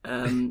 really.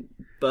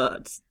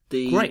 But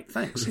Great,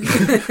 thanks.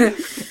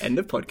 End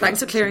of podcast. Thanks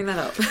for clearing that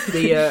up.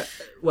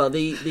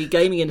 The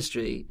gaming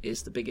industry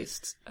is the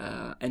biggest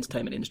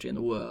entertainment industry in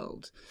the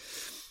world,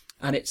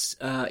 and it's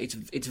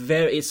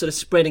sort of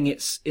spreading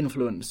its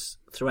influence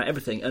throughout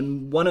everything.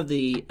 And one of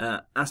the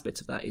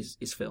aspects of that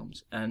is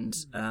films. And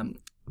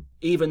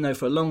even though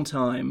for a long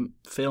time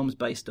films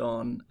based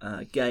on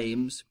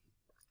games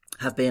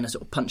have been a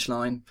sort of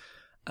punchline,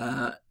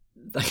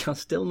 they are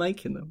still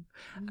making them.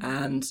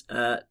 And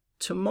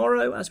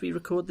tomorrow, as we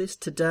record this,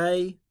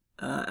 today,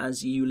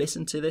 as you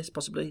listen to this,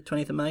 possibly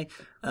 20th of May,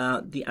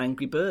 the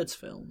Angry Birds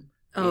film.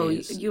 Oh,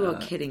 you are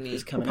kidding me.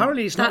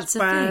 Apparently it's not as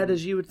bad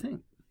as you would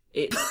think.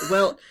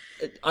 What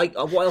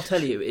I'll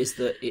tell you is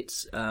that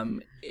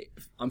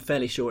I'm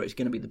fairly sure it's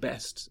going to be the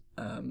best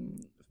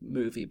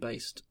movie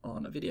based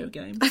on a video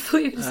game. I thought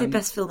you were going to say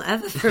best film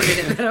ever for a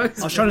minute.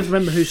 I was trying to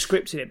remember who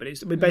scripted it, but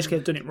we basically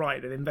have done it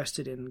right. They've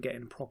invested in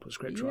getting a proper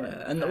script right.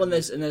 And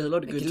there's a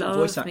lot of good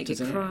voice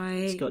actors in cry.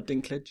 it. It's got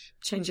Dinklage.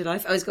 Change your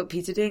life. Oh, it's got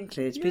Peter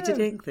Dinklage. Yeah, Peter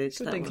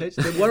Dinklage. Dinklage.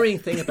 The worrying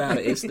thing about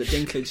it is that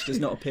Dinklage does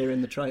not appear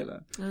in the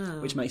trailer,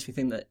 which makes me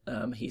think that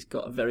he's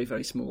got a very,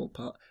 very small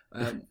part.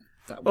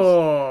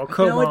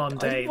 Come on,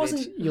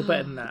 David. You're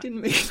better than that. I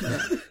didn't mean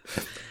that.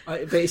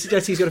 But it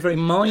suggests he's got a very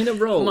minor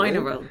role.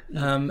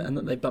 And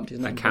that they bumped his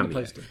name on the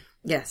poster.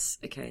 Yes,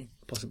 okay.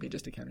 Possibly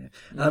just a cameo.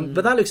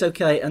 But that looks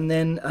okay. And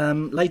then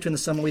later in the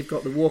summer we've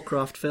got the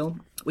Warcraft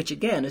film, which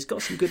again has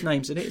got some good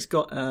names in it. It's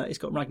got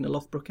Ragnar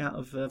Lothbrok out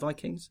of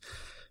Vikings,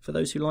 for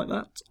those who like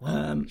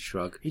that.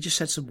 Shrug. He just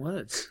said some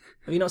words.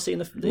 Have you not seen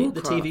the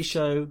TV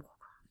show?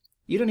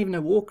 You don't even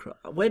know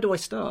Warcraft. Where do I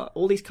start?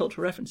 All these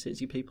cultural references,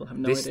 you people have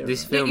no idea.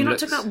 This film You're not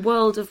talking about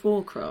World of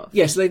Warcraft?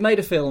 Yes, they've made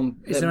a film.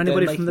 Is there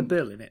anybody from the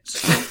Bill in it?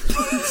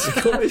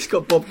 It's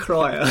got Bob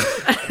Cryer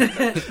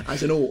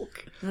as an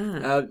orc. All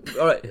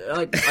right,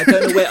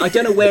 I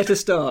don't know where to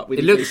start with.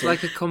 It looks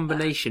like a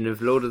combination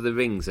of Lord of the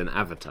Rings and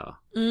Avatar.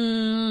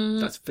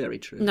 That's very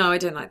true. No, I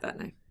don't like that.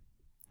 No.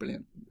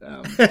 Brilliant.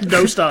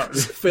 No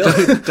stars.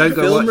 Don't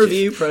go film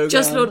review program.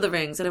 Just Lord of the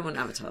Rings. I don't want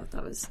Avatar.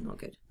 That was not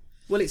good.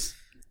 Well, it's.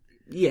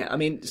 Yeah, I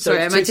mean... Sorry,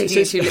 am I taking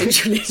it too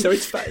literally? So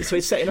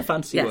it's set in a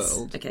fantasy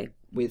world okay.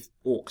 with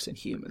orcs and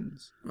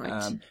humans.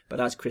 Right. But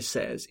as Chris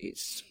says,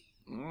 it's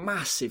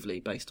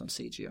massively based on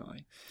CGI.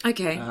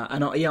 Okay.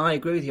 And I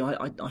agree with you.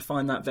 I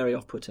find that very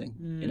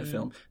off-putting in a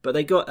film. But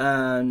they got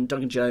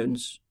Duncan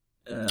Jones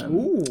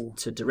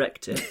to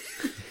direct it.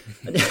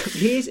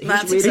 he's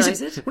Matt's really,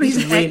 excited. Well, he's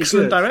an really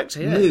excellent good.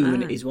 director, yeah.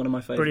 Moon is one of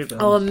my favourite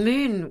films. Oh,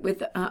 Moon with...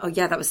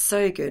 that was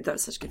so good. That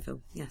was such a good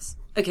film. Yes.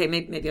 Okay,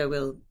 maybe I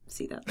will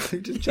see that.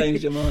 Just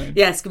changed your mind.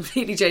 Yes,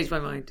 completely changed my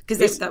mind.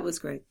 Because that was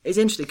great. It's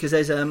interesting because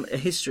there's a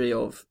history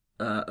of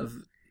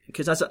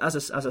because as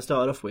I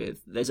started off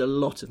with, there's a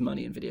lot of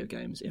money in video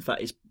games. In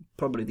fact, it's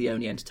probably the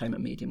only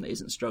entertainment medium that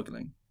isn't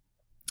struggling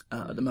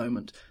at the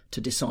moment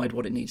to decide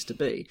what it needs to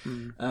be.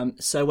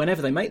 So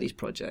whenever they make these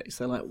projects,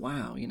 they're like,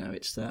 wow,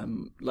 it's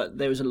like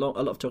there was a lot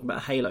of talk about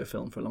a Halo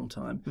film for a long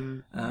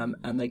time,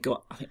 and they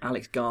got, I think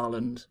Alex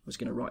Garland was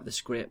going to write the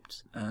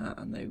script,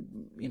 and they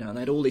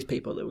had all these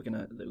people that were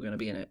going to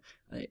be in it,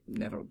 and it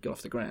never got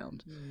off the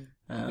ground.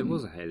 It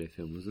was a Halo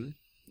film, wasn't it?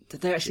 Did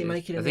they actually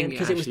make it in the end?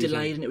 Because it was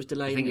delayed and it was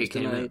delayed and it was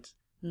delayed.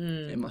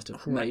 It must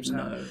have made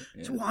no.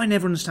 Yeah. So what I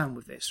never understand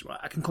with this, right?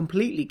 I can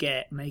completely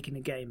get making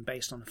a game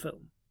based on a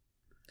film.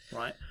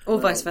 Right. Or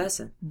vice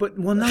versa. But,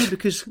 no,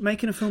 because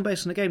making a film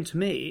based on a game, to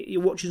me,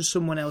 you're watching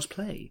someone else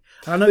play.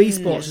 And I know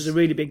esports is a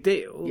really big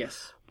deal.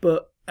 Yes.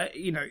 But,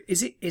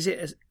 is it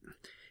as...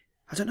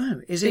 I don't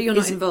know. But you're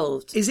not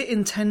involved. Is it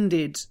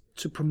intended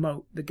to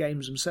promote the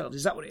games themselves?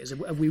 Is that what it is?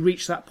 Have we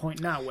reached that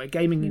point now where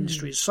gaming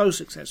industry is so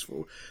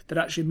successful that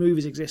actually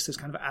movies exist as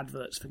kind of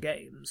adverts for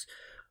games?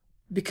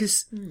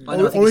 Because,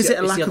 or is it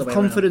a lack of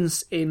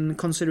confidence in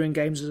considering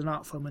games as an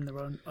art form in their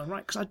own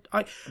right? Because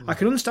I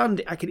can understand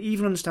it. I can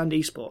even understand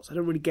esports. I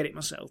don't really get it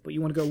myself, but you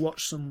want to go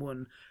watch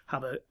someone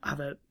have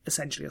a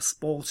essentially a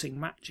sporting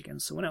match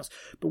against someone else.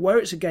 But where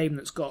it's a game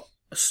that's got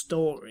a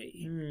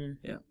story,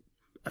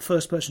 a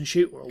first-person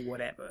shooter or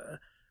whatever,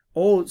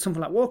 or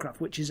something like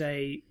Warcraft, which is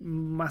a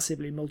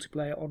massively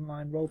multiplayer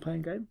online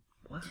role-playing game.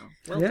 Wow,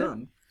 well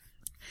done.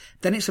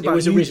 Then it's about it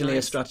was originally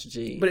a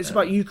strategy, but it's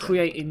about you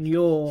creating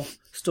your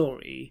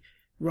story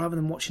rather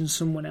than watching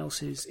someone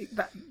else's.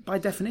 That, by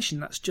definition,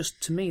 that's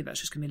just going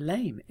to be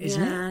lame, isn't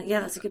it?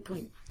 Yeah, that's a good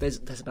point. There's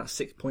about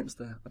 6 points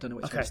there. I don't know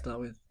which one to start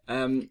with.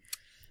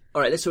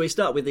 All right, so we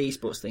start with the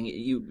esports thing.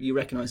 You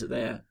recognise that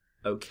they're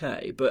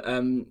okay, but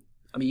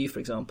you, for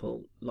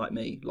example, like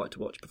me, like to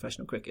watch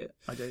professional cricket.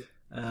 I do.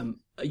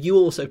 You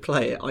also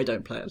play it. I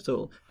don't play it at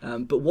all.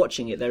 But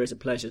watching it, there is a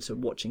pleasure to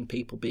watching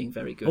people being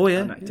very good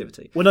at an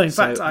activity. Well, no, in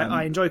fact,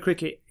 I enjoy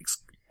cricket.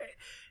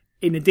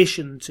 In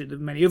addition to the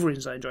many other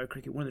reasons I enjoy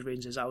cricket, one of the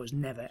reasons is I was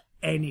never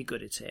any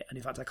good at it. And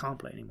in fact, I can't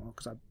play anymore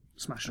because I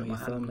smashed up my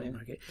hand playing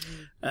cricket.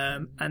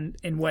 And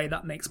in a way,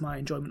 that makes my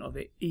enjoyment of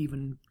it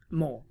even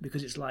more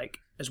because it's like,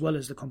 as well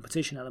as the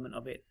competition element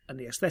of it and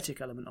the aesthetic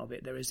element of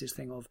it, there is this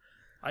thing of,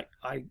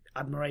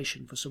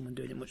 admiration for someone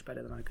doing it much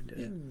better than I can do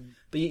it.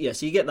 But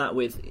so you get that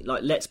with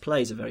like Let's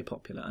Plays are very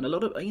popular, and a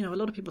lot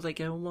of people they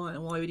go, why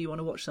would you want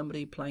to watch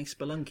somebody playing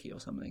Spelunky or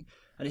something?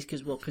 And it's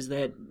because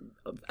they're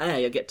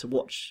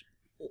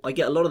I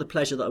get a lot of the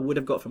pleasure that I would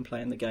have got from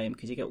playing the game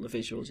because you get all the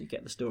visuals, you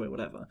get the story,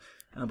 whatever.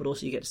 But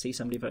also you get to see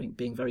somebody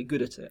being very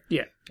good at it.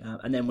 Yeah.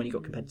 And then when you've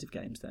got competitive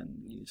games,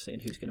 then you're seeing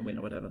who's going to win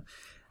or whatever.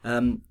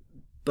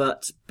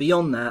 But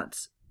beyond that,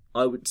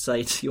 I would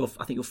say to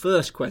your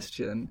first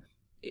question,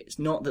 it's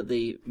not that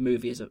the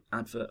movie is an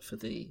advert for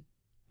the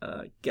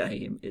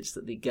game, it's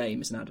that the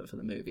game is an advert for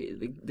the movie.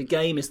 The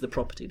game is the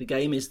property. The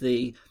game is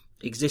the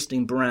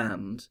existing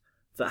brand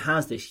that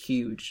has this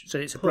huge... So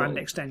it's a pull. brand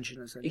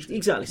extension, essentially.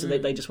 Exactly. So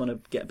they just want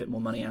to get a bit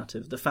more money out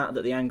of the fact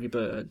that the Angry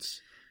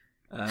Birds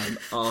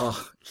are...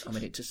 I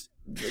mean, it just...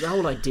 The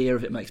whole idea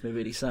of it makes me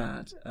really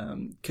sad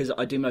because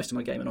I do most of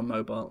my gaming on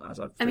mobile, as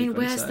I've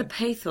where's the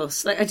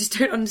pathos? Like, I just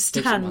don't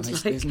understand.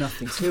 There's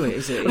nothing to it,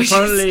 is it?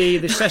 Apparently,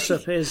 the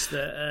setup is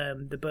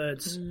that the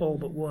birds, all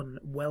but one,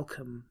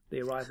 welcome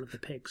the arrival of the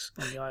pigs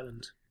on the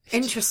island.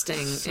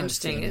 Interesting.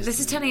 This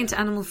is turning into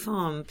Animal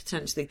Farm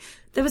potentially.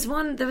 There was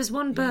one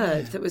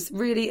bird that was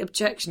really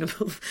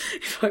objectionable.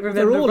 If I remember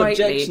They're all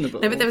rightly.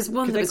 objectionable. No, but there was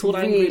one that was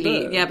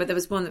really but there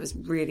was one that was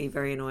really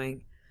very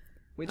annoying.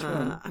 Which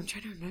one? I'm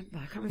trying to remember. I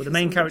can't remember. Well, the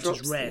main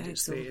character's red.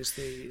 That's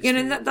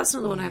that's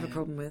not the one I have a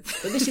problem with.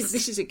 But this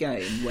is a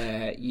game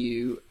where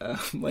you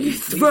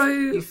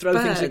throw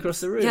things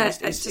across the room. Yeah,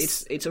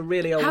 it's a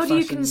really old. How do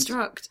you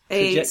construct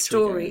a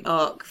story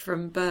arc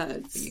from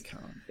birds? You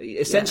can't.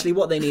 Essentially,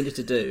 what they needed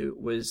to do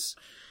was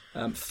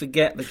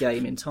forget the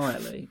game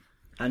entirely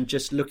and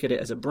just look at it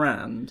as a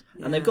brand.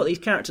 Yeah. And they've got these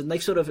characters, and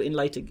they've sort of in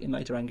later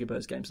Angry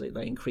Birds games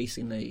they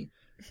increasingly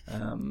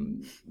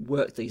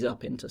work these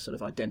up into sort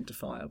of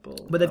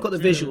identifiable. But they've got the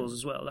visuals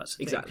as well. That's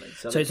the exactly.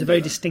 So it's a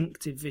very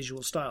distinctive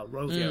visual style.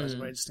 Rovio has a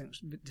very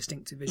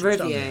distinctive visual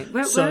style.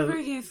 Where are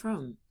Rovio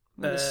from?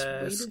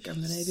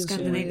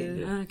 Scandinavian.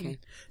 Yeah. Okay.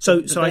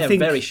 So I think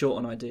very short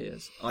on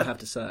ideas, I have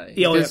to say.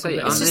 It's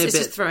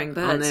just throwing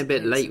birds. Aren't they a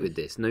bit late with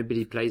this?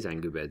 Nobody plays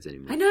Angry Birds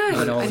anymore. I know,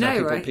 right?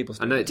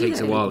 I know it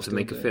takes a while to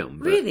make a film.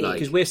 Really?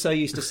 Because we're so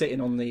used to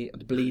sitting on the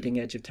bleeding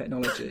edge of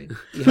technology.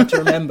 You have to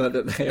remember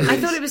that there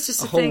is thought it was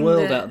just a whole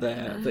world out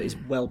there that is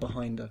well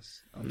behind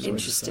us.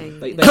 Interesting.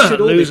 They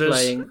should all be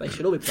playing. They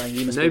should all be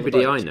playing.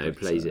 Nobody I know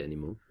plays it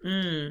anymore.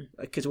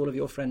 Because all of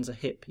your friends are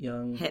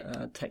young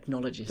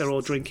technologists. They're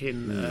all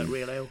drinking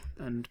real ale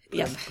and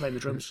playing the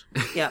drums.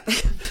 Yeah,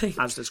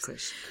 as does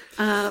Chris.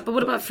 But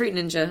what about Fruit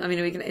Ninja? I mean,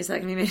 is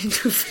that going to be made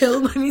into a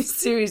film? I mean,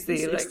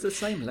 seriously, it's the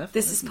same level.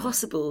 This is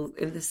possible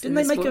in this. Didn't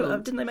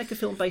they make a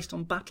film based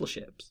on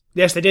battleships?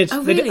 Yes, they did.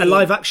 Oh, They really? did a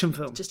live action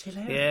film. Just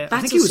hilarious. Yeah,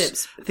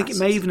 Battleships. I think it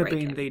may even have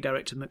been the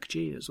director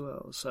McGee as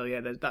well. So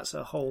yeah, that's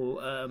a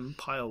whole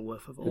pile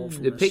worth of awfulness.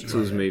 The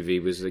Pixels movie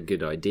was a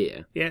good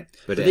idea. Yeah,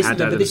 but it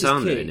had Adam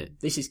Sandler in it.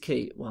 This is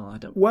key. Well, I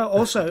don't. Well,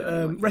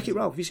 also Wreck-It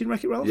Ralph. Have you seen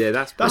Wreck-It Ralph? Yeah,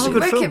 that's a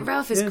good film. Wreck-It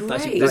Ralph is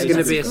great. There's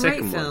going to be a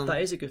second one.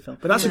 That is a good film.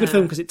 But that's a good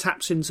film because it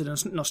taps into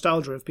the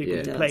nostalgia of people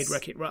who played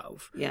Wreck-It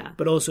Ralph. Yeah.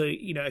 But also,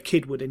 a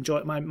kid would enjoy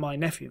it. My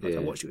nephew, in fact, I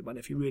watched it with my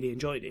nephew, really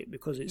enjoyed it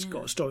because it's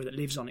got a story that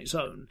lives on its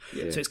own.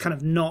 Yeah. So it's kind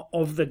of not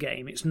of the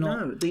game. It's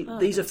not. No,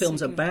 these are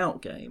films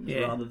about games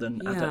rather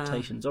than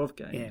adaptations of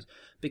games. Yeah.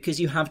 Because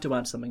you have to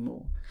add something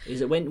more. Is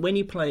that when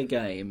you play a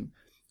game,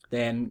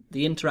 then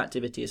the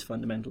interactivity is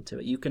fundamental to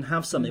it. You can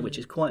have something which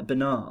is quite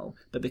banal,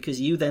 but because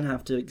you then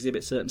have to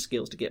exhibit certain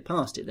skills to get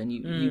past it, then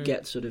you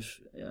get sort of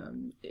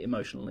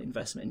emotional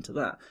investment into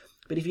that.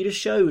 But if you just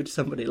showed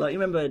somebody, like you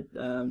remember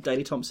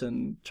Daley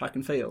Thompson Track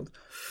and Field?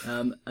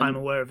 I'm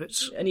aware of it.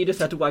 And you just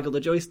had to waggle the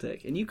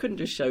joystick, and you couldn't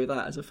just show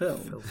that as a film.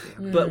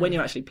 Filthy. But when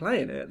you're actually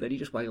playing it, then you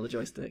just waggle the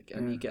joystick,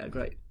 and you get a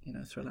great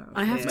thrill out of it.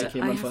 I have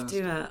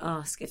to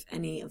ask if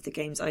any of the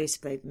games I used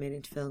to play were made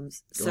into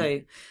films.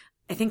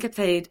 I think I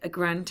played a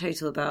grand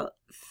total about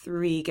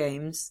 3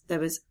 games. There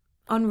was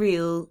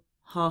Unreal,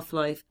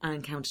 Half-Life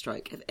and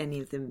Counter-Strike. Have any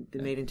of them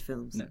been made into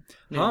films? No.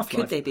 Half-Life,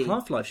 could they be?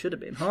 Half-Life should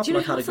have been.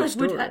 Half-Life had a good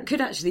story.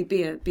 Could actually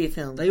be a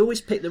film. They always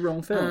pick the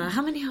wrong film.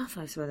 How many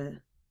Half-Lives were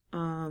there?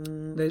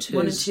 1 and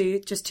 2,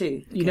 just 2.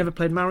 Okay. You never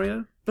played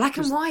Mario? Black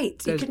and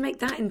white. You could make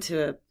that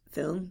into a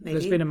film, maybe.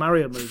 There's been a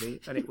Mario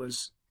movie and it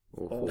was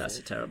awful. That's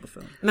a terrible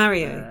film.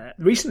 Mario.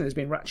 Recently there's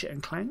been Ratchet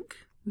and Clank.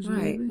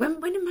 Right. When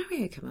did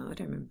Mario come out? I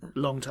don't remember that.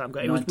 Long time ago.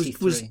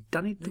 It was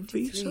Danny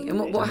DeVito.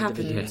 And what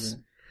happened? Yes.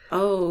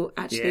 Oh,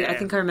 actually, I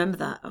think I remember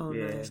that. Oh,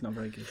 yeah. no. It's not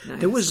very good. No,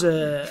 there was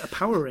a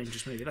Power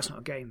Rangers movie. That's not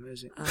a game,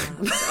 is it? I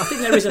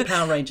think there is a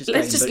Power Rangers game.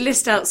 Let's just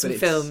list out some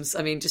films.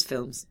 I mean, just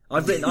films.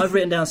 I've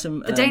written down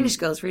some... The Danish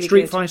Girl's really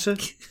Street good. Fighter.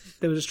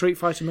 There was a Street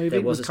Fighter movie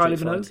with Kylie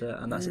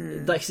Minogue. And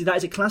that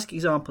is a classic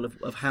example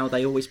of how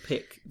they always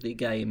pick the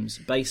games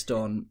based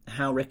on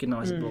how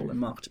recognisable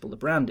and marketable the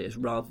brand is,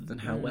 rather than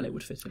how well it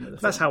would fit in with the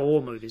film. That's how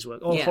all movies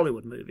work. All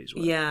Hollywood movies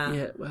work.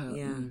 Yeah.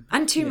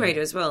 And Tomb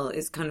Raider as well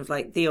is kind of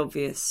like the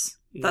obvious...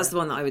 That's the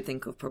one that I would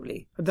think of,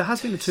 probably. There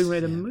has been a Tomb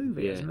Raider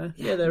movie, isn't there?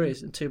 Yeah, there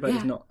is. And Tomb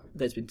Raider's not...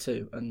 There's been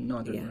 2, and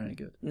neither of them are very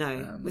good.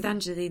 No, with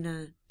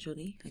Angelina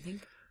Jolie, I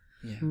think.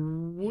 Yeah.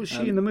 Was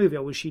she in the movie,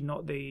 or was she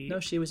not the? No,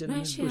 she was in the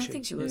movie. I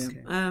think she was.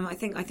 Yeah. I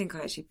think I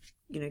actually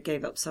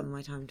gave up some of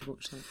my time to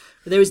watch that.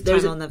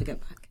 But I'll never get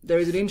back. There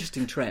is an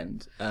interesting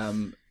trend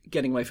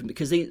getting away from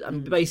because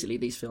basically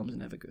these films are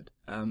never good.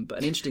 But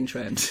an interesting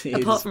trend is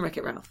Apart from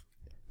Wreck-It Ralph.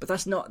 But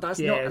that's not an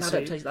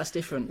adaptation. That's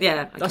different.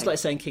 Yeah, okay. That's like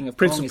saying King of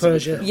Prince Kong of is a good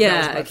Persia. film. Yeah, That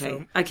was a bad okay.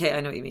 film. Okay,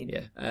 I know what you mean.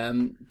 Yeah.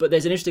 But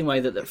there's an interesting way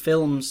that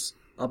films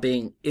are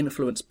being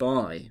influenced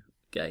by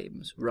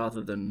games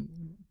rather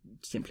than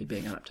simply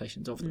being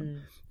adaptations of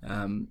them.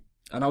 And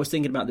I was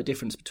thinking about the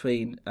difference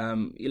between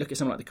you look at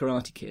something like The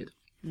Karate Kid,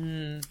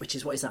 which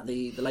is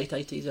the late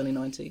 80s, early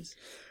 90s.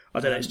 I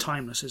don't know. It's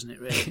timeless, isn't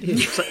it?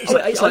 Really.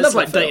 I love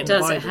that film.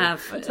 Does it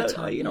have a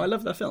time? I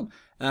love that film.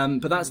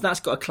 But that's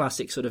got a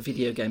classic sort of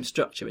video game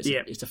structure.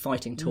 It's a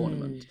fighting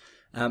tournament.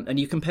 And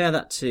you compare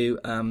that to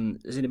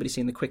has anybody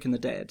seen The Quick and the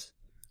Dead?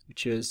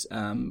 Which is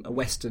a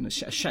western.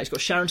 It's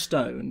got Sharon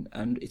Stone,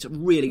 and it's a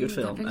really good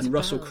film, and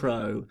Russell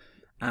Crowe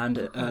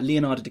and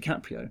Leonardo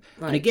DiCaprio.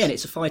 Right. And again,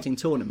 it's a fighting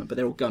tournament, but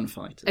they're all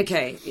gunfighters.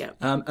 Okay, yeah.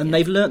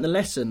 They've learnt the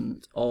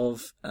lesson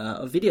of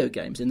video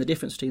games in the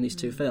difference between these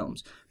two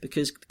films.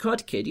 Because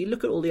Karate Kid, you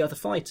look at all the other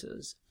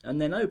fighters, and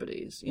they're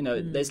nobodies.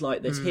 There's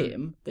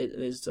him,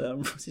 there's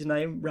what's his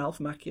name, Ralph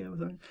Macchio or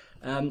something.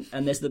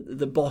 And there's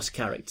the boss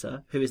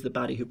character, who is the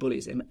baddie who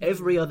bullies him.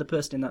 Every other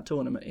person in that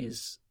tournament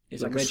is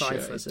like a red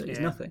shirt, is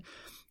nothing.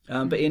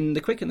 But in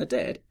The Quick and the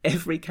Dead,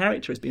 every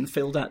character has been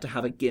filled out to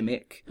have a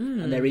gimmick,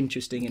 and they're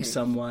interesting in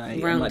some way.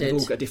 Rounded. And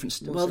they've all got different.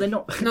 Well, they're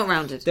not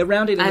rounded. They're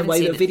rounded in the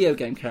way that video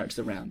game characters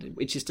are rounded,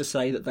 which is to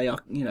say that they are,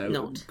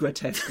 Not.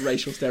 grotesque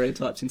racial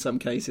stereothing in some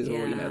cases,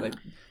 or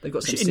they've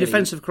got some. In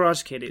defence of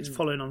Karate Kid, it's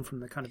following on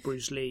from the kind of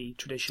Bruce Lee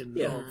tradition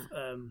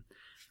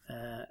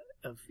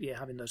of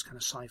having those kind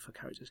of cipher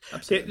characters.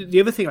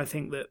 The other thing I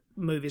think that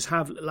movies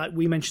have, like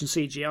we mentioned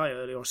CGI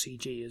earlier, or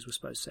CG as we're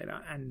supposed to say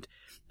that, and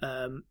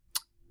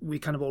we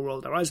kind of all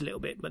rolled our eyes a little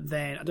bit. But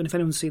then I don't know if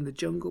anyone's seen The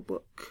Jungle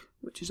Book,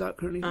 which is out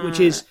currently,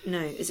 which is no,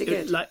 is it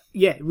good?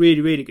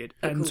 Really, really good.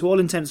 And cool. to all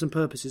intents and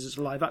purposes, it's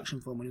a live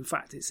action film. And in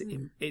fact,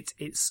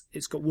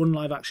 it's got one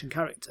live action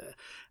character,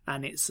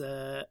 and it's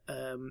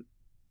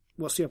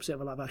what's the opposite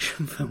of a live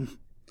action film?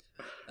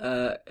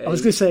 I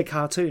was going to say a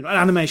cartoon, an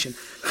animation.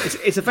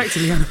 It's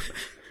effectively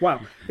wow.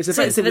 It's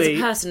effectively so there's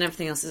a person, and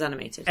everything else is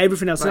animated.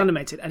 Everything else is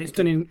animated, and it's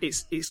done in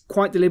it's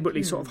quite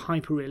deliberately sort of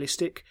hyper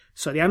realistic.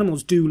 So the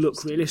animals do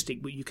look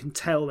realistic, but you can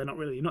tell they're not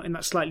really. You're not in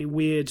that slightly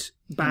weird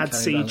bad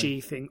Uncanny CG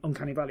Valley. thing,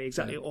 Uncanny Valley,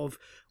 exactly. Of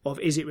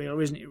is it real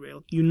or isn't it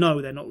real? You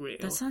know they're not real.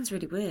 That sounds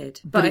really weird,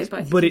 but it's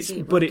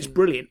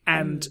brilliant.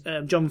 And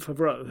Jon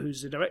Favreau,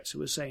 who's the director,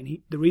 was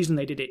saying the reason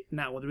they did it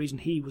now, or the reason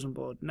he was on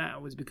board now,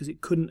 was because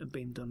it couldn't have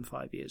been done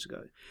 5 years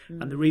ago.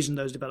 And the reason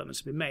those developments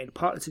have been made,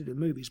 partly to do with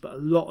movies, but a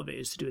lot of it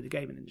is to do with the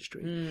gaming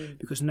industry,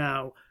 because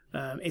now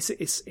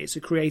it's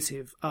a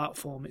creative art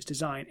form. It's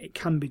design. It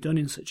can be done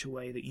in such a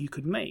way that you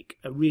could make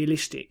a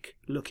realistic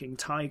looking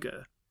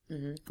tiger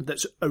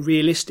that's a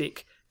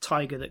realistic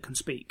tiger that can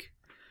speak.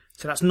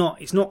 So it's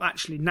not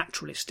actually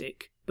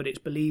naturalistic, but it's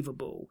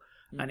believable,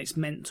 and it's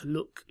meant to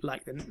look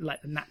like the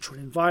natural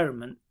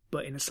environment,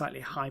 but in a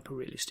slightly hyper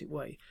realistic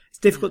way. It's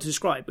difficult to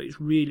describe, but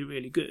it's really,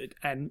 really good.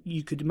 And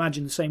you could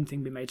imagine the same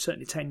thing being made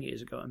certainly 10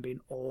 years ago and being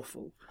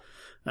awful.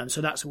 And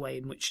so that's a way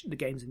in which the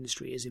games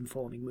industry is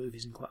informing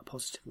movies in quite a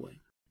positive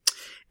way.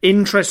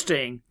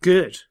 Interesting,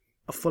 good,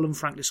 a full and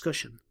frank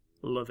discussion.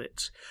 Love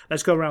it.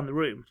 Let's go around the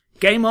room.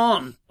 Game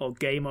on or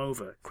game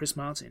over? Chris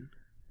Martin.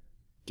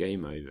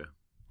 Game over.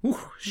 Ooh,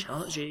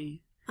 Charlotte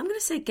G. I'm going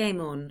to say game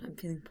on. I'm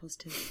feeling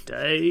positive.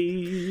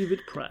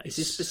 David Price. Is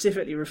this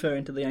specifically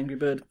referring to the Angry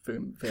Bird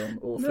film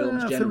or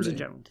films generally? Films in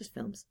general. Just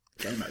films.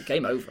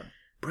 Game over.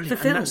 Brilliant.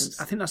 For films.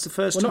 I think that's the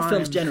first time. Well, not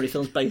films generally,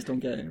 films based on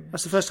games.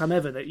 That's the first time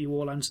ever that you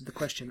all answered the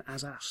question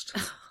as asked.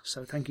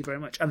 So thank you very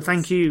much. And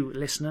thank you,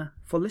 listener,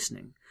 for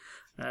listening.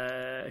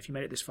 If you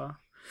made it this far.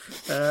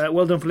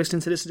 Well done for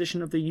listening to this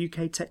edition of the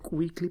UK Tech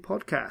Weekly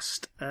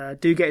podcast.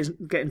 Do get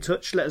in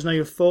touch, let us know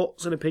your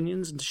thoughts and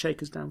opinions, and to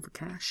shake us down for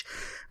cash.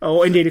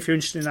 Or indeed, if you're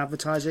interested in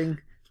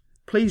advertising,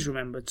 please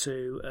remember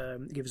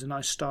to give us a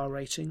nice star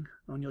rating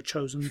on your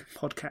chosen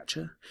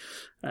podcatcher.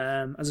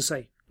 As I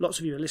say, lots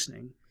of you are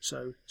listening,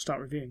 so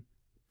start reviewing.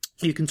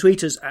 You can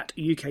tweet us at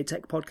UK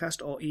Tech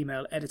Podcast or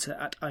email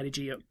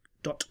editor@idg.co.uk.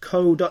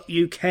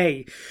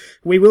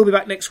 We will be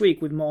back next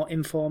week with more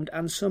informed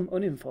and some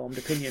uninformed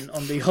opinion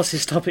on the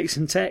hottest topics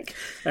in tech.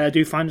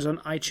 Do find us on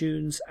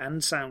iTunes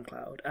and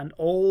SoundCloud and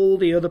all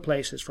the other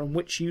places from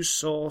which you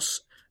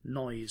source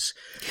noise.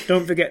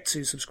 Don't forget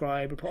to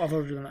subscribe. I've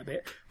already done that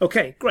bit.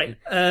 Okay, great.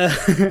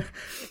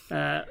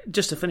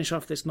 Just to finish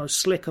off this most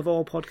slick of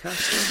all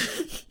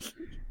podcasts,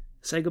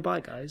 say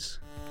goodbye, guys.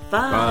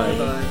 Bye.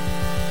 Bye.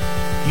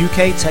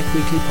 UK Tech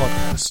Weekly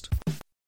Podcast.